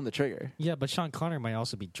just pulling the trigger. Yeah, but Sean Connery might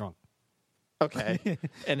also be drunk. Okay.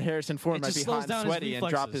 And Harrison Ford It might just be slows hot down and his sweaty and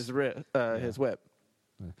drop his whip.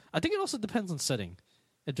 I think it also depends on setting.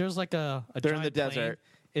 If there's like a They're in the giant plane, desert.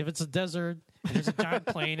 if it's a desert, and there's a giant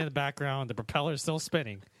plane in the background, the propeller's still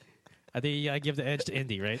spinning. I think I give the edge to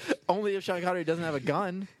Indy, right? Only if Sean Connery doesn't have a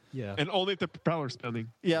gun. Yeah. and only if the propeller's spinning.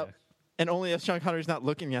 Yep. Yeah. And only if Sean Connery's not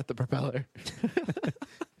looking at the propeller.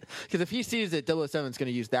 Because if he sees it, 007's going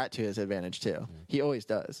to use that to his advantage too. He always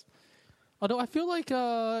does. Although I feel like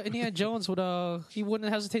Indiana Jones he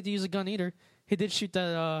wouldn't hesitate to use a gun either. He did shoot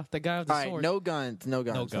that guy with the All right, sword. no guns.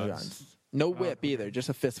 No whip either, just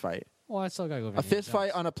a fist fight. Well, I still gotta go with A Indiana fist fight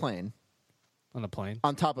Jones. on a plane. On a plane.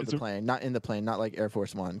 On top of Is the there- plane, not in the plane, not like Air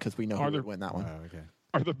Force One, because we know who would win that one. Oh, okay.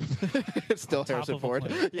 Are the It's still Top Harrison of a Ford.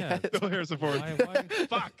 plane. Yeah. Still Harrison Ford? Why,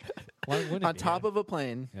 Fuck. why wouldn't it On be? top of a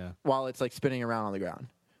plane, Yeah. while it's like spinning around on the ground.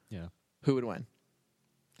 Yeah. Who would win?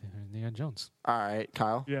 Indiana Jones. All right,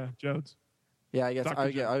 Kyle. Yeah, Jones. Yeah, I guess Dr.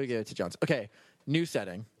 I would give it to Jones. Okay, new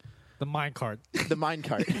setting. The mine cart. The mine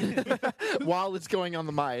cart. While it's going on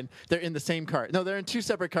the mine, they're in the same cart. No, they're in two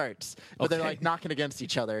separate carts, but they're Okay. like knocking against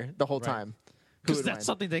each other the whole Right. time. Who Because would that's win?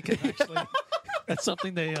 something they can actually. That's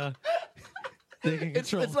something they can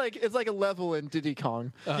control. It's like a level in Diddy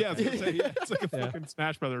Kong. Yeah, I was gonna say, it's like a fucking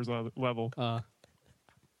Smash Brothers level.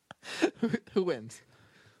 Who wins?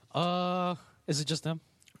 Is it just them?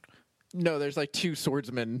 No, there's like two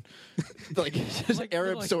swordsmen, like just Like,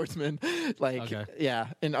 Arab like- swordsmen, like Okay. yeah,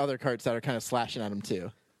 in other carts that are kind of slashing at him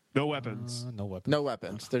too. No weapons. No weapon. No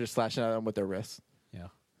weapons. They're just slashing at him with their wrists Yeah.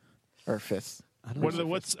 or fists. I don't What are know. the,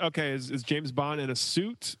 what's okay? Is James Bond in a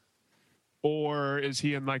suit, or is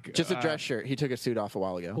he in like Just a dress shirt. He took his suit off a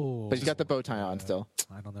while ago, Ooh. but he's got the bow tie on still.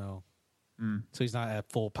 I don't know. So he's not at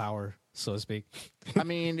full power, so to speak. I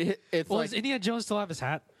mean, it's Well, like does Indiana Jones still have his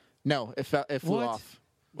hat? no, it flew What? off.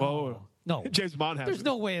 Whoa. No. James Bond has There's it.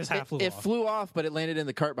 no way his hat flew It off. flew off, but it landed in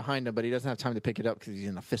the cart behind him. But he doesn't have time to pick it up because he's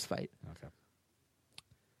in a fist fight. Okay.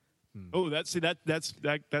 Oh,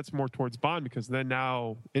 that's more towards Bond because then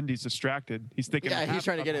now Indy's distracted. He's thinking. Yeah, of he's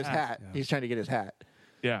trying to of get the his hat. Yeah. He's trying to get his hat.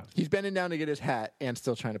 Yeah. He's bending down to get his hat and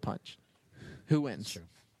still trying to punch. Who wins? True.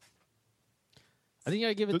 I think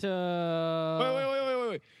I give it to.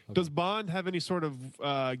 Wait. Does Bond have any sort of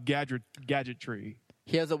gadgetry?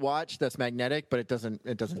 He has a watch that's magnetic, but it doesn't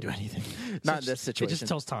do anything. Not in this situation. It just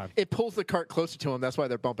tells time. It pulls the cart closer to him. That's why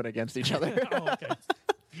they're bumping against each other. Oh, okay.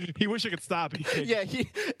 He wish it could stop. He can't. Yeah,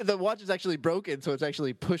 the watch is actually broken, so it's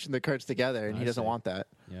actually pushing the carts together, and he I doesn't see. want that.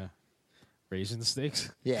 Yeah. Raising the stakes.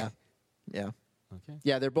 Yeah. Okay.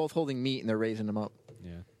 Yeah, they're both holding meat, and they're raising them up.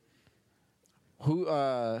 Yeah. Who,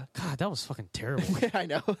 God, that was fucking terrible. I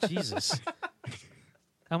know. Jesus.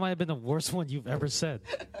 That might have been the worst one you've ever said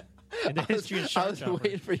in the history of I Shark was Chopper.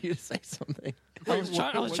 waiting for you to say something. I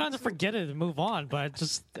was trying to forget it and move on, but I'm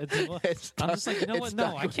just like, you know what?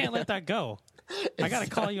 No, I can't let that go. I got to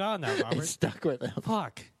call you out on that, It's Robert. stuck with him.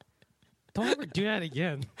 Fuck. Don't ever do that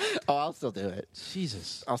again. Oh, I'll still do it.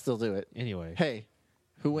 Jesus. I'll still do it. Anyway, Hey,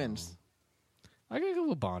 who wins? I gotta go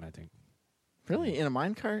with Bond, I think. Really? In a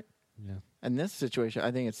mine cart? Yeah. In this situation,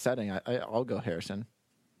 I think it's setting. I'll go Harrison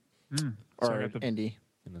or Indy.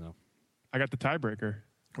 No. I got the tiebreaker.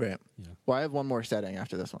 Right. Yeah. Well, I have one more setting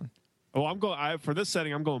after this one. Oh, for this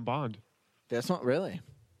setting. I'm going Bond. This one, really?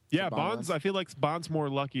 Yeah, Bond Bond's. one? I feel like Bond's more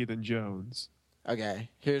lucky than Jones. Okay.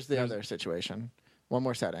 Here's the other situation. One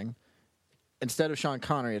more setting. Instead of Sean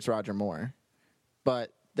Connery, it's Roger Moore,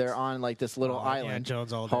 but they're on like this little island.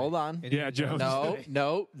 Jones all day. Hold on. Yeah, Jones.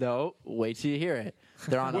 No. Wait till you hear it.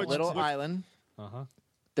 They're on a little island. Uh-huh.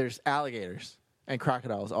 There's alligators and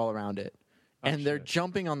crocodiles all around it. And they're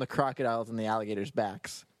jumping on the crocodiles and the alligators'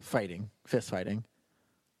 backs, fist fighting.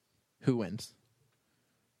 Who wins?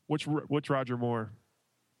 Which Roger Moore?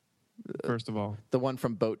 First of all, The one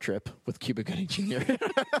from Boat Trip with Cuba Gooding Jr.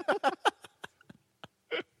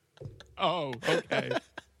 oh, okay.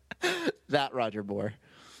 That Roger Moore.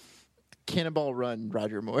 Cannonball Run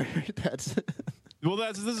Roger Moore. That's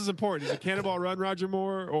This is important. Is it Cannonball Run Roger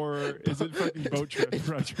Moore or is it fucking Boat Trip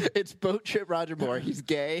Roger? It's Boat Trip Roger Moore. He's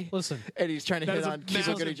gay. Listen. And he's trying to That hit is a on Cuba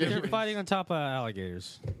Gooding massive They're Jr. fighting on top of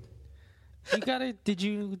alligators. You got it. Did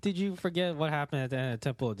you forget what happened at the end of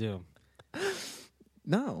Temple of Doom?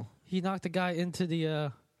 No. He knocked the guy into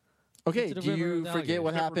the. Okay, into the do river you with forget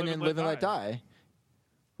what alligators. happened in Live and Let Die?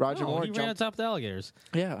 Roger No, Moore he ran on jumped. top of the alligators.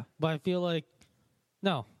 Yeah. But I feel like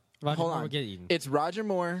no, Roger Hold Moore on. would get eaten. It's Roger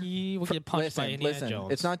Moore. He would get punched by Indiana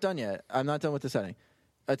Jones. It's not done yet. I'm not done with the setting.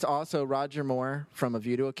 It's also Roger Moore from A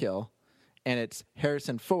View to a Kill, and it's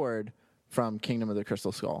Harrison Ford from Kingdom of the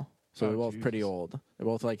Crystal Skull. So they're both pretty old. They're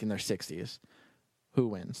both like in their 60s. Who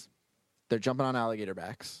wins? They're jumping on alligator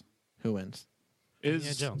backs. Who wins?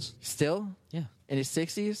 Indiana Jones. Still? Yeah. In his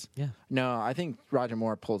 60s? Yeah. No, I think Roger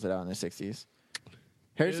Moore pulls it out in his 60s.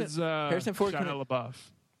 Harrison Ford. Shia LaBeouf.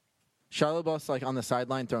 Shia LaBeouf's like on the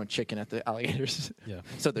sideline throwing chicken at the alligators. Yeah.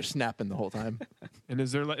 So they're snapping the whole time. And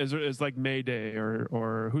is there like Mayday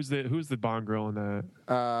or who's the Bond girl in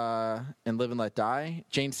that? And Live and Let Die.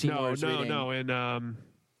 Jane Seymour is reading. No. In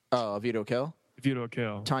A View to a Kill. View to a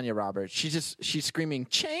Kill. Tanya Roberts. She's screaming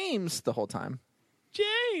James the whole time.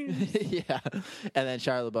 James. Yeah. And then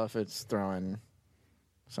Shia LaBeouf is throwing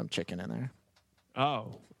some chicken in there.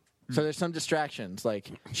 Oh. So there's some distractions. Like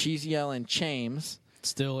she's yelling James.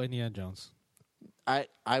 Still Indiana Jones.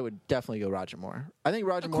 I would definitely go Roger Moore. I think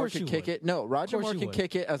Roger Moore could kick it. No, Roger Moore can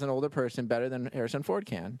kick it as an older person better than Harrison Ford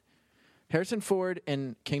can. Harrison Ford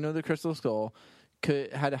in Kingdom of the Crystal Skull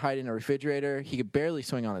had to hide in a refrigerator. He could barely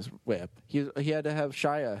swing on his whip. He had to have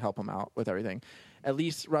Shia help him out with everything. At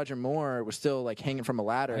least Roger Moore was still like hanging from a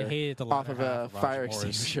ladder off of a fire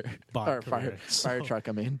extinguisher or fire truck.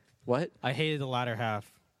 I mean, what? I hated the latter half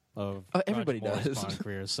of everybody Roger Moore's does. Bond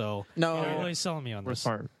career. So No. you're really selling me on this.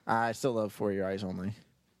 Part. I still love For Your Eyes Only,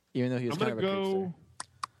 even though he was I'm kind gonna of a go. creepster.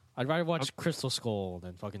 I'd rather watch Crystal Skull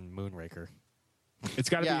than fucking Moonraker. It's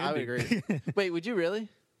got to Yeah, be. I would agree. Wait, would you really?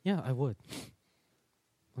 Yeah, I would.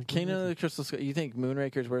 Like, Kingdom of the Crystal Skull. You think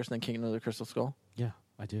Moonraker is worse than Kingdom of the Crystal Skull? Yeah,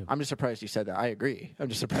 I do. I'm just surprised you said that. I agree. I'm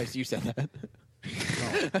just surprised you said that.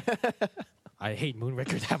 I hate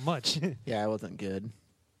Moonraker that much. Yeah, it wasn't good.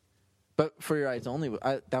 But For Your Eyes Only,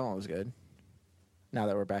 that one was good. Now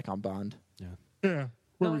that we're back on Bond. Yeah.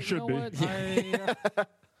 Where we should be. What?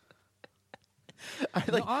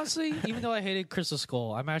 Honestly, even though I hated Crystal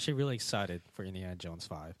Skull, I'm actually really excited for Indiana Jones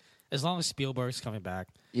 5. As long as Spielberg's coming back.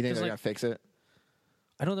 You think they're 'Cause, going to fix it?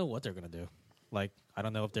 I don't know what they're going to do. Like, I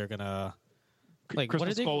don't know if they're going to... Like,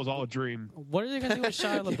 Crystal Skull was all a dream. What are they going to do with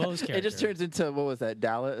Shia LaBeouf's character? It just turns into, what was that,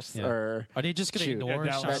 Dallas? Yeah. Or Are they just going to ignore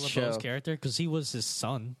Yeah, Shia Dallas. LaBeouf's Show. character? Because he was his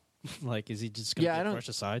son. Like, is he just going to brush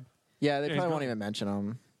aside? Yeah, they Yeah, probably he's won't gone. even mention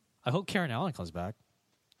him. I hope Karen Allen comes back.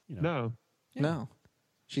 You know. No. No.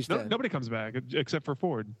 She's dead. Nobody comes back except for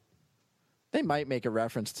Ford. They might make a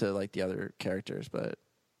reference to like the other characters, but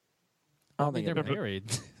I don't think they're it will. married.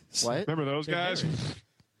 What? Remember those guys?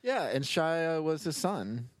 Yeah, and Shia was his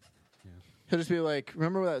son. Yeah. He'll just be like,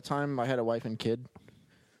 remember that time I had a wife and kid?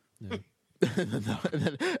 Yeah. and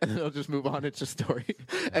then they'll just move on. It's a story.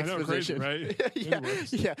 I know, crazy, Exposition. right? yeah.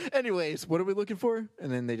 Anyways. Yeah. Anyways, what are we looking for?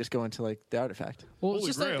 And then they just go into like the artifact. Well, it's Holy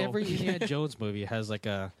just like Grail. every Indiana Jones movie has like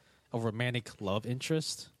a romantic love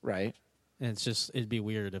interest, Right. and it'd be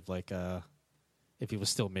weird if he was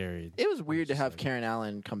still married. It was weird to have Karen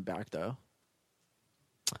Allen come back though,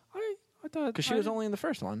 I thought because she was only in the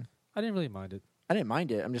first one. I didn't really mind it. I didn't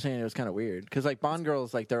mind it. I'm just saying it was kind of weird because like Bond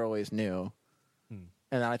girls, like they're always new,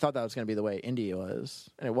 and I thought that was going to be the way Indy was,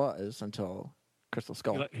 and it was until Crystal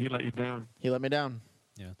Skull. He let you down. He let me down.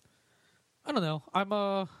 Yeah, I don't know.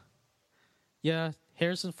 I'm yeah.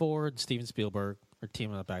 Harrison Ford, and Steven Spielberg are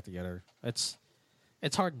teaming up back together. It's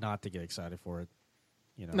hard not to get excited for it.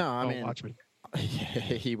 You know. No, I Don't mean, watch me.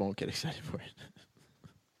 he won't get excited for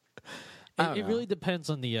it. don't It know. really depends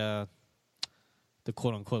on the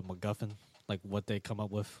quote unquote MacGuffin, like what they come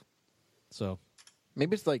up with. So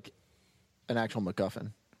Maybe it's like an actual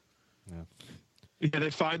MacGuffin. yeah. Yeah,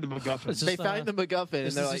 they find the MacGuffin. It's They just, find the MacGuffin and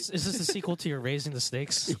Is they're this, like, is this the sequel to your Raising the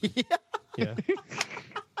Stakes? Yeah.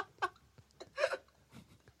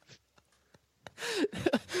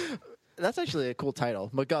 that's actually a cool title.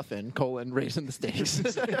 MacGuffin, raising the stakes.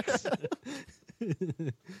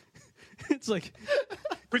 It's like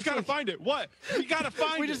We've got to find it. What? We got to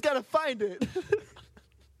find we it. just got to find it.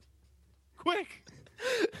 Quick.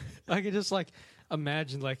 I could just like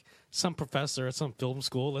imagine like some professor at some film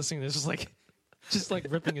school listening to this, just like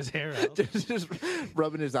ripping his hair out. just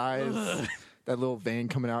rubbing his eyes. That little vein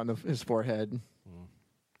coming out in his forehead.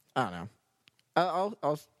 I don't know.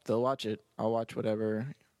 I'll still watch it. I'll watch whatever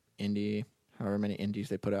indie, however many indies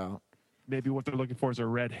they put out. Maybe what they're looking for is a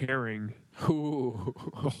red herring. Ooh.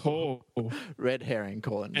 Oh. Red herring,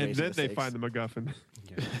 And raising then the they stakes. find the MacGuffin.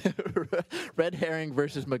 Red herring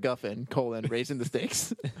versus MacGuffin, raising the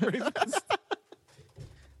stakes.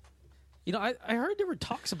 You know, I heard there were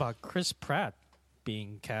talks about Chris Pratt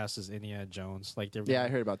being cast as Indiana Jones. Like they were Yeah, I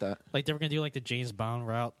heard about that. like they were gonna do like the James Bond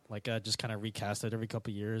route, like just kind of recast it every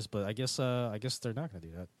couple of years. But I guess they're not gonna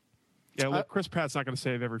do that. Yeah, look, Chris Pratt's not going to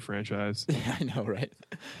save every franchise. Yeah, I know, right?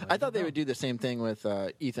 I thought they would do the same thing with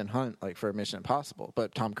Ethan Hunt, like for Mission Impossible,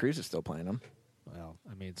 but Tom Cruise is still playing him. Well,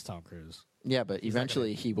 I mean, it's Tom Cruise. Yeah, but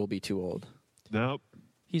eventually he will be too old, Nope.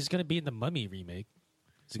 He's gonna be in the Mummy remake,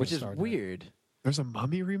 which is weird. There's a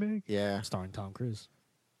Mummy remake? Yeah, starring Tom Cruise.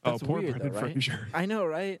 That's oh, poor weird, Brendan though, right? Fraser. I know,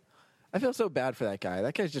 right? I feel so bad for that guy.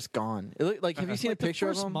 That guy's just gone. It looked, like, have you seen a picture the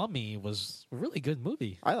of first him? Mummy was a really good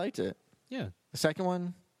movie. I liked it. Yeah. The second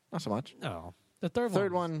one, not so much. No, the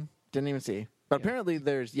third One, didn't even see. But apparently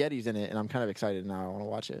there's Yetis in it, and I'm kind of excited now. I want to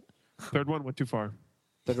watch it. Third one went too far.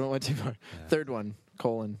 Third one went too far. Third one,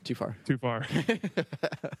 too far. Too far.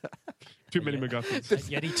 Too many MacGuffins. A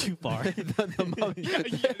Yeti too far. The Mummy.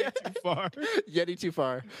 Yeti too far. Yeti too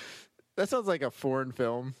far. That sounds like a foreign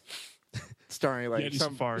film starring like Yeti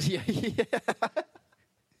some Safari. Yeah.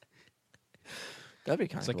 That'd be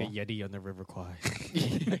kind It's of like cool. a Yeti on the River Kwai.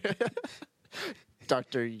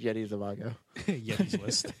 Dr. Yeti Zavago. Yeti's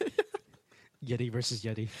list. Yeti versus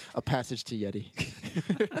Yeti. A passage to Yeti.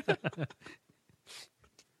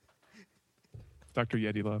 Dr.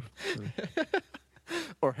 Yeti Love.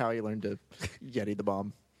 Or how he learned to Yeti the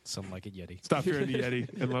bomb. Some like it Yeti. Stop fearing the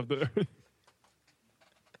Yeti and love the.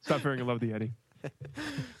 Stop fearing and love the Yeti.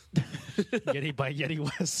 Yeti by Yeti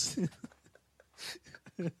West.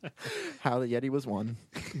 How the Yeti was won.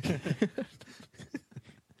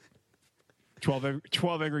 12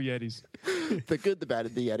 angry Yetis. The good, the bad,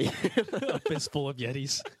 and the Yeti. A fistful of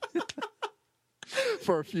Yetis.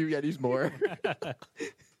 For a few Yetis more.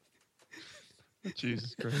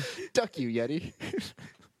 Jesus Christ. Duck you, Yeti.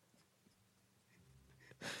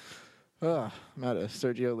 I'm out of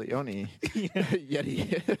Sergio Leone.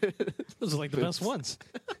 Yeti. Those are like the best ones.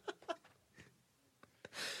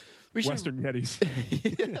 We should Western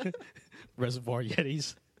Yetis. Reservoir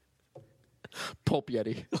Yetis. pulp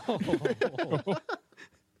Yeti.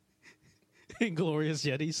 Inglorious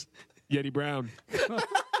Yetis. Yeti Brown.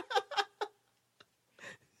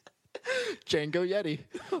 Django Yeti.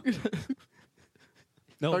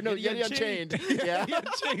 No, Or no, Yeti Unchained. Yeah.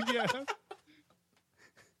 Yeah.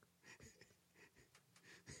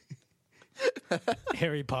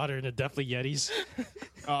 Harry Potter and the Deathly Yetis.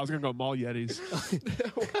 Oh, I was going to go Mall Yetis.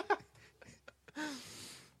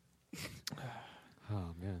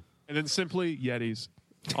 Oh, man. And then simply Yetis.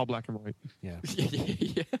 All black and white. Yeah.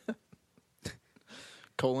 Yeah.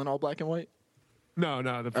 Colon all black and white? No,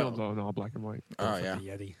 the film's all black and white. Oh, For yeah. the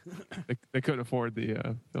Yeti. They couldn't afford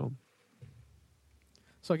the film.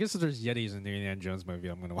 So I guess if there's Yetis in the Indiana Jones movie,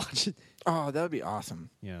 I'm going to watch it. Oh, that would be awesome.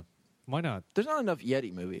 Yeah. Why not? There's not enough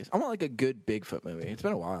Yeti movies. I want like a good Bigfoot movie. It's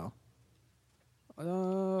been a while.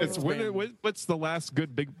 What's the last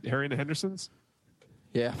good big Harry and the Hendersons?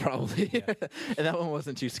 Yeah, probably. And that one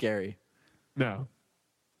wasn't too scary. No.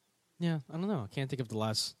 Yeah, I don't know. I can't think of the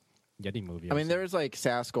last Yeti movie. I mean, there was like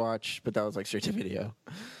Sasquatch, but that was like straight to video.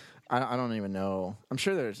 I don't even know. I'm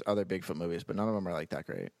sure there's other Bigfoot movies, but none of them are like that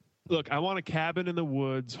great. Look, I want a cabin in the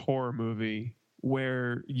woods horror movie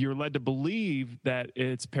where you're led to believe that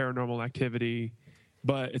it's paranormal activity,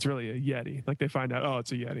 but it's really a Yeti. Like they find out, oh,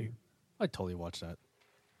 it's a Yeti. I'd totally watch that.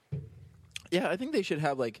 Yeah, I think they should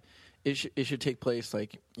have like it should take place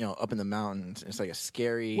like, you know, up in the mountains. It's like a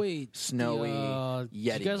scary, snowy Yeti.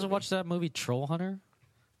 Did you guys movie. watch that movie Troll Hunter?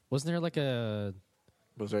 Wasn't there like a?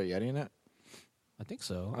 Was there a Yeti in it? I think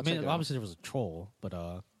so. I'll I mean, check it out. obviously there was a troll, but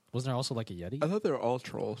wasn't there also like a Yeti? I thought they were all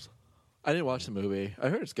trolls. I didn't watch the movie. I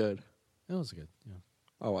heard it's good. It was good. Yeah.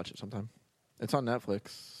 I'll watch it sometime. It's on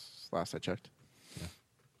Netflix. Last I checked.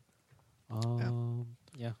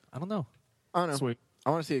 Yeah. I don't know. I don't know. Sweet.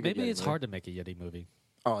 I want to see a good Maybe Yeti it's movie. hard to make a Yeti movie.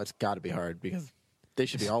 Oh, it's got to be hard because they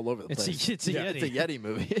should be all over the It's place. a Yeti. It's a Yeti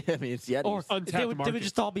movie. I mean, it's Yetis. Or Untapped they would market.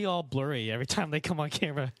 just all be all blurry every time they come on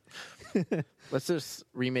camera. Let's just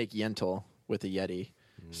remake Yentl with a Yeti,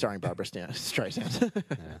 starring Barbara Streisand.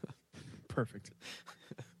 Perfect.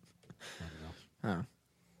 Oh.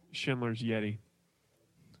 Schindler's Yeti.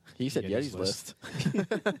 He said Yeti's Yeti's list.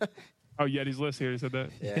 Oh, Yeti's list. He already said that.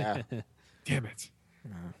 Yeah. Damn it.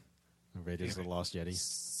 Raiders of the Lost Yeti.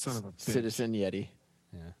 Son of a bitch. Citizen Yeti.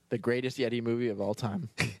 Yeah. The greatest Yeti movie of all time.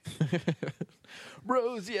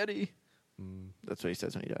 Rose Yeti. That's what he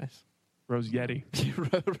says when he dies. Rose Yeti.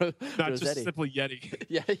 Not just Rosetti. simply Yeti.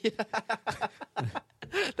 Yeah.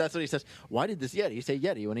 That's what he says. Why did this Yeti say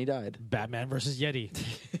Yeti when he died? Batman versus Yeti.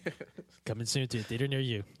 Coming soon to a theater near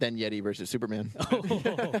you. Then Yeti versus Superman.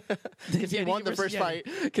 Because He won the first fight.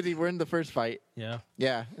 Because he won the first fight. Yeah.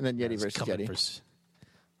 Yeah, and then Yeti It's versus coming Yeti. versus-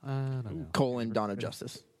 I don't know. Colon Dawn of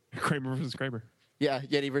Justice. Kramer versus Kramer. Yeah,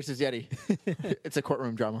 Yeti versus Yeti. It's a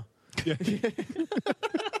courtroom drama. Yeah.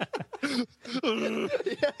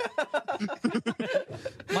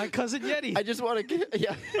 My cousin Yeti. I just want to.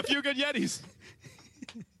 Yeah, A few good Yetis.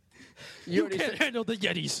 you already can't said, handle the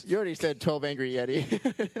Yetis. you already said 12 Angry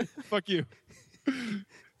Yeti. Fuck you.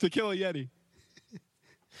 To kill a Yeti.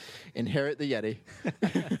 Inherit the Yeti.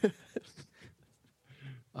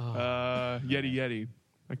 Yeti.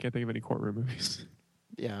 I can't think of any courtroom movies.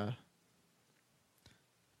 Yeah.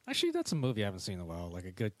 Actually, that's a movie I haven't seen in a while. Like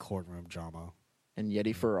a good courtroom drama. And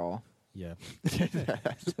Yeti for all. Yeah.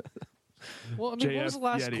 Well, I mean, what was the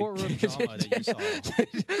last Yeti. courtroom drama that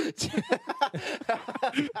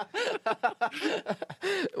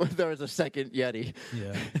you saw? There was a second Yeti.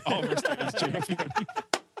 Yeah. Almost as JFK.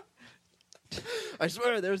 I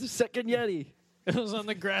swear, there was a second Yeti. It was on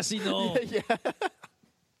the grassy knoll. Yeah.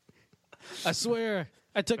 I swear.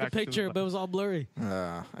 I took Back a to picture, the- but it was all blurry.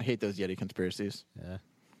 I hate those Yeti conspiracies. Yeah.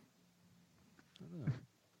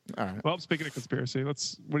 All right. Well, speaking of conspiracy, what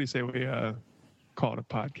do you say we call it a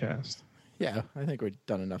podcast? Yeah, I think we've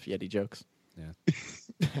done enough Yeti jokes. Yeah.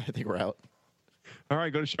 I think we're out. All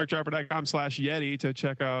right, go to sharkdropper.com/Yeti to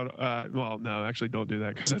check out. Well, no, actually, don't do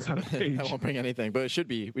that because that's not a page. I won't bring anything, but it should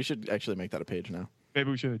be. We should actually make that a page now. Maybe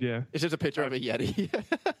we should, yeah. It's just a picture of a Yeti.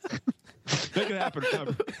 Make it happen.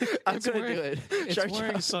 I'm going to wearing- do it. It's Shark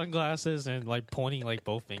wearing Drop- sunglasses and like pointing like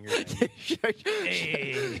both fingers. at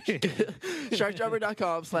me.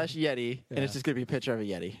 Sharkdropper.com/Yeti, and it's Yeah. just going to be a picture of a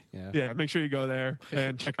Yeti. Yeah. Yeah, make sure you go there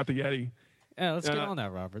and check out the Yeti. Yeah, let's get Yeah. on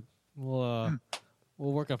that, Robert.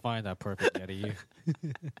 We'll work on finding that perfect Yeti.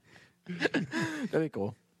 That'd be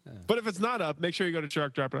cool. But if it's not up, make sure you go to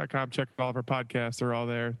sharkdropper.com. Check out all of our podcasts. They're all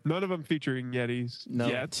there. None of them featuring Yetis No.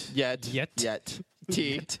 yet. Yet.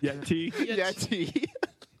 T. Yeti. Yeti.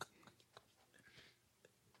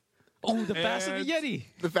 Oh, the Fast and the And- Yeti.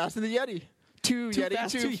 The Fast and the Yeti. Two Too Yeti,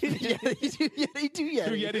 fast, two too Yeti, two Yeti, two Yeti.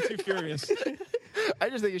 Too Yeti, too furious. I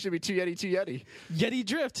just think it should be two Yeti, two Yeti. Yeti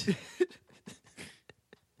Drift.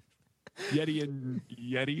 Yeti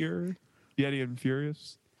and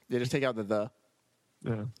Furious. They just take out the.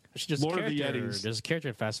 Yeah. There's Lord a of the character- Yetis. There's a character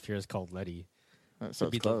in Fast and Furious called Letty. So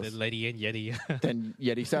Be it's the close. Letty and Yeti. Then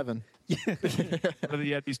Yeti 7. One of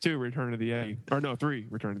the Yetis 2, Return of the Yeti. Or no, 3,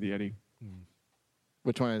 Return of the Yeti.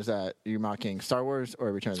 Which one is that? Are you mocking Star Wars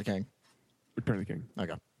or Return of the King? Return of the King.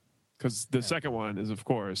 Okay. Because the second one is, of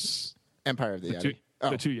course, Empire of the Yeti.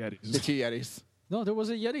 the two Yetis. The two Yetis. No, there was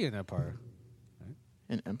a Yeti in that part.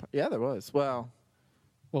 In Empire. Yeah, there was. Well,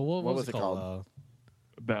 Well, what What was was it it called?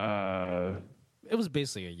 The It was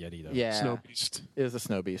basically a Yeti, though. yeah. Snow Beast. It was a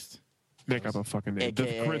snow beast. Make up a fucking name. The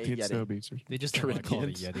AKA Corinthian Yeti. Snow Beast. They just didn't want to call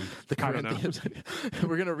it a Corinthians. Yeti. The I don't know. Corinthians.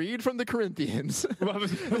 We're going to read from the Corinthians Love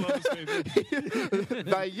his name.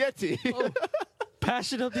 by Yeti.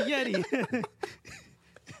 Passion of the Yeti.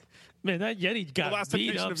 Man, that Yeti got last beat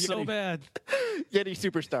temptation up of so Yeti. bad. Yeti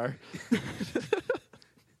superstar.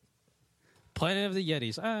 Planet of the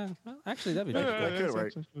Yetis. Well, actually, that'd be pretty That could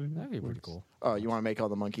work. cool. That'd be pretty cool. Oh, you want to make all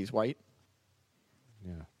the monkeys white?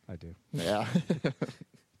 Yeah, I do. Yeah.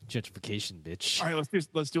 Gentrification, bitch. All right,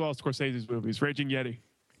 let's do all Scorsese's movies. Raging Yeti.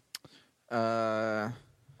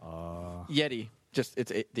 Yeti. Just,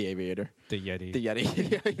 it's the aviator. The Yeti. The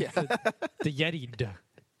Yeti. Yeah. The Yeti.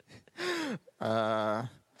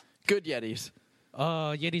 Good Yetis.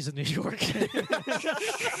 Yetis in New York.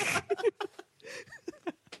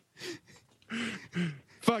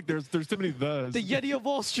 Fuck, there's too many thes. The Yeti of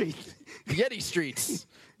Wall Street. Yeti streets.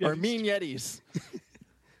 Or mean Yetis.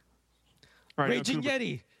 All right, no, Raging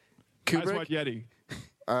Kubrick. Yeti. Eyes Wide Kubrick. Yeti.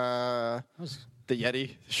 The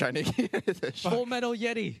Yeti shining. Full Metal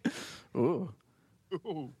Yeti. Ooh.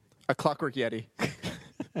 A Clockwork Yeti.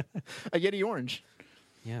 A Yeti Orange.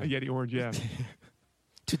 Yeah. A Yeti Orange, yeah.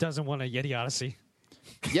 2001, a Yeti Odyssey.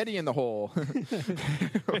 Yeti in the hole.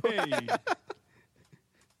 Hey.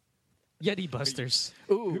 Yeti Busters.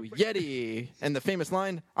 Ooh, Yeti. And the famous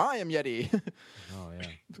line, I am Yeti. Oh,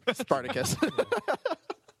 yeah. Spartacus.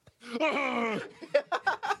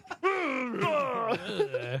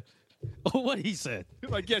 What he said.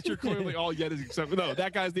 Like, yes, you're clearly all Yetis except... No,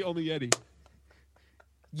 that guy's the only Yeti.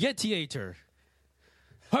 Yetiator.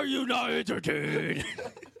 Are you not entertained?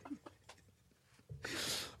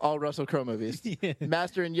 All Russell Crowe movies. Yeah.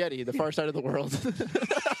 Master and Yeti, The Far Side of the World.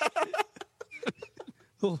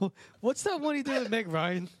 What's that one he did with Meg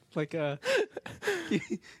Ryan? Like, What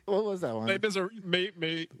was that one?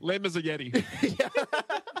 Lame as a Yeti.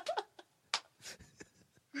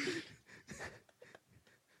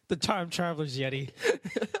 the Time Traveler's Yeti.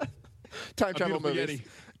 Time travel beautiful movies.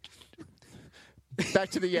 Back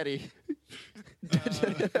to the Yeti. Back to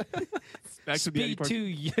the Yeti Speed part. 2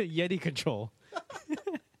 Yeti Control.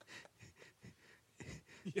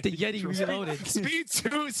 The Yeti Reloaded. Speed 2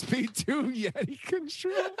 Yeti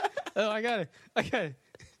Control. Oh, I got it.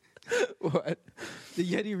 What? The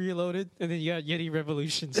Yeti Reloaded, and then you got Yeti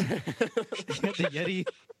Revolutions. You got the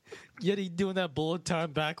Yeti doing that bullet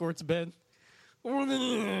time backwards bend.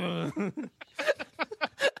 I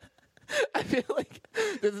feel like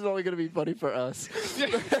this is only going to be funny for us. I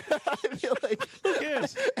feel like Who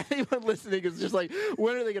cares? anyone listening is just like,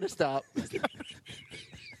 when are they going to stop?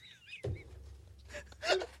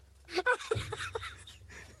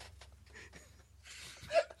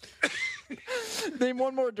 Name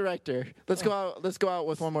one more director. Let's go out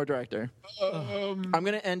with one more director. I'm going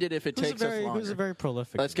to end it if it takes us longer. Who's a very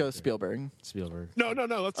prolific? Let's go Spielberg. Spielberg. No.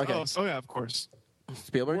 Let's. Okay. Oh, yeah, of course.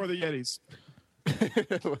 Spielberg? Or the Yetis.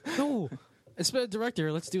 No, it's been a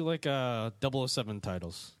director. Let's do like 007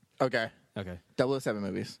 titles. Okay. Okay. 007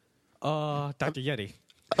 movies. Dr. Yeti.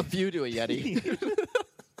 A View to a Yeti.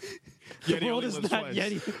 Yeti The world only is lives not twice.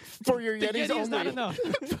 Yeti. For your The Yetis Yeti only. is not enough.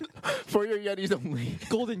 For your Yetis only.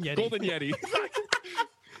 Golden Yeti. Golden Yeti.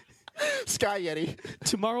 Sky Yeti.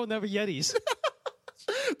 Tomorrow never Yetis.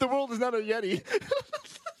 The world is not a Yeti.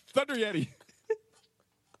 Thunder Yeti.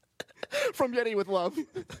 From Yeti with love.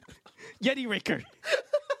 Yeti Raker.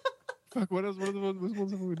 Fuck, what else? What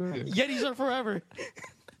ones have we done? Yetis are forever.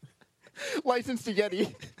 License to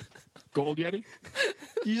Yeti. Gold Yeti?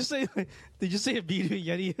 Did you say a B to a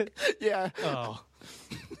Yeti? Yeah. Oh.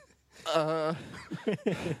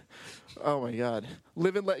 Oh my God.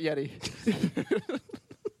 Live and let Yeti.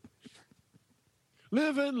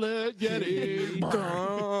 Live and let Yeti.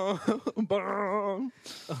 Dun, dun.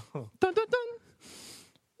 Dun, dun, dun.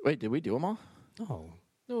 Wait, did we do them all? Oh.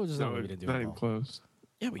 No, just No, we didn't do not it even all. close.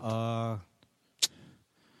 Yeah, we did.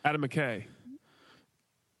 Adam McKay.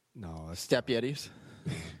 No, Step Yetis.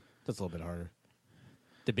 that's a little bit harder.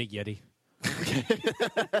 The Big Yeti.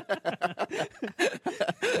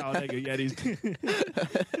 Talladega Yetis.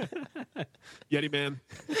 Yeti Man.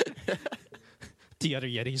 The other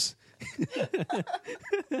Yetis.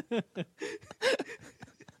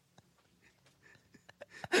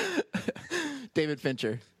 David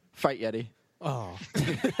Fincher. Fight Yeti. Oh.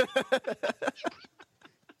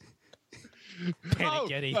 Panic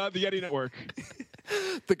Yeti. The Yeti Network.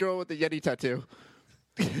 The girl with the Yeti tattoo.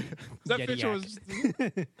 That Yeti picture yak.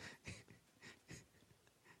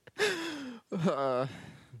 was...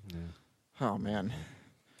 Oh man,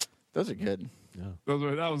 those are good. Yeah.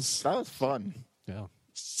 That was fun. Yeah.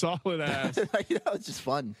 solid ass. That was just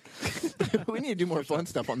fun. We need to do more fun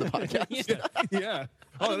stuff on the podcast. Yeah.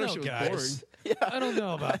 I Oh, don't that know, shit was guys. boring. I don't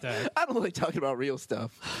know about that. I don't like talking about real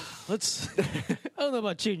stuff. I don't know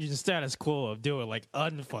about changing the status quo of doing like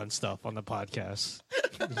unfun stuff on the podcast.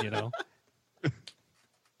 You know?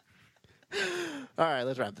 All right,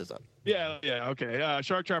 let's wrap this up. Yeah, okay.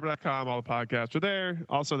 SharkTrapper.com, all the podcasts are there.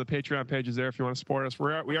 Also, the Patreon page is there if you want to support us.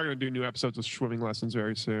 We are going to do new episodes of swimming lessons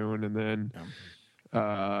very soon, and then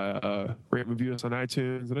rate and review us on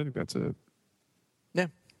iTunes, and I think that's it. Yeah.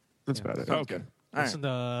 That's about it. Sounds Okay. good. All right. Listen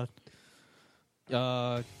to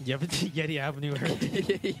Yeti Avenue.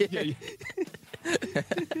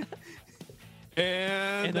 And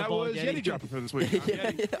And the that bald was Yeti. Yeti Dropper for this week. I'm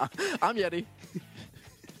Yeti. I'm Yeti.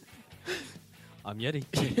 I'm Yeti.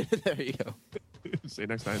 There you go. See you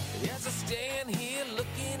next time. As I stand here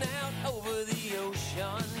looking out over the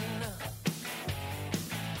ocean,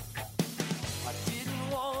 I didn't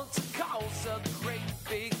want to cause a great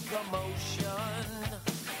big commotion.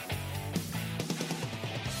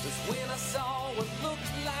 'Cause when I saw what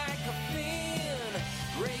looked like a fin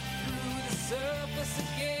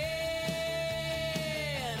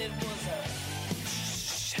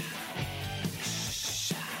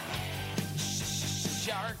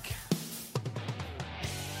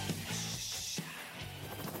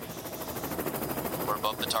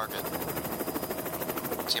the target.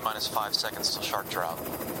 T-minus 5 seconds till shark drop.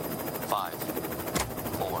 5,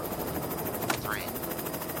 4, 3,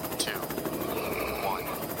 2, 1.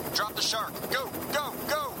 Drop the shark! Go, go,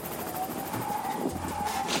 go!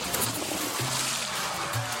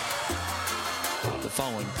 The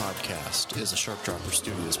following podcast is a Shark Dropper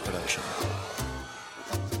Studios production.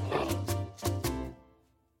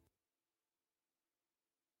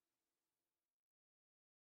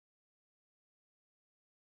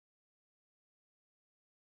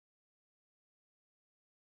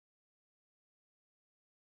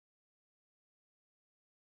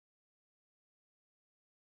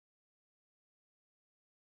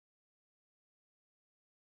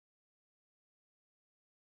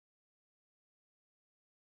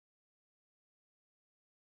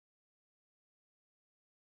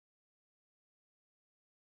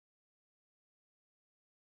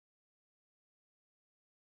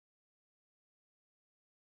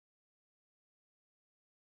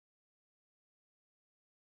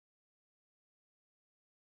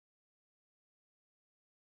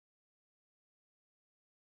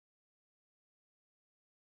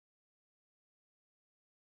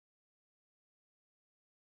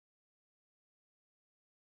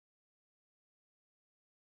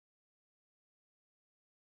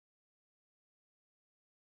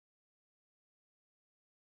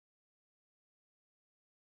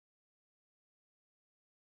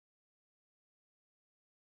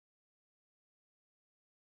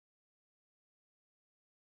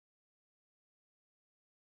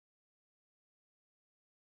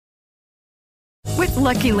 With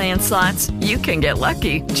Lucky Land Slots, you can get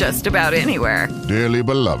lucky just about anywhere. Dearly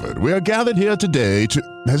beloved, we are gathered here today to...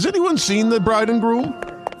 Has anyone seen the bride and groom?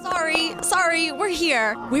 Sorry, we're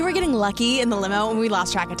here. We were getting lucky in the limo and we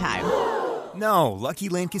lost track of time. No, Lucky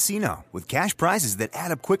Land Casino, with cash prizes that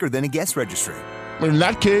add up quicker than a guest registry. In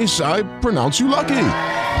that case, I pronounce you lucky.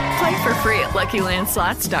 Play for free at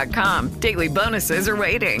LuckyLandSlots.com. Daily bonuses are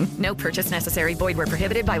waiting. No purchase necessary. Void where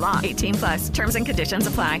prohibited by law. 18+. Terms and conditions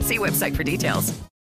apply. See website for details.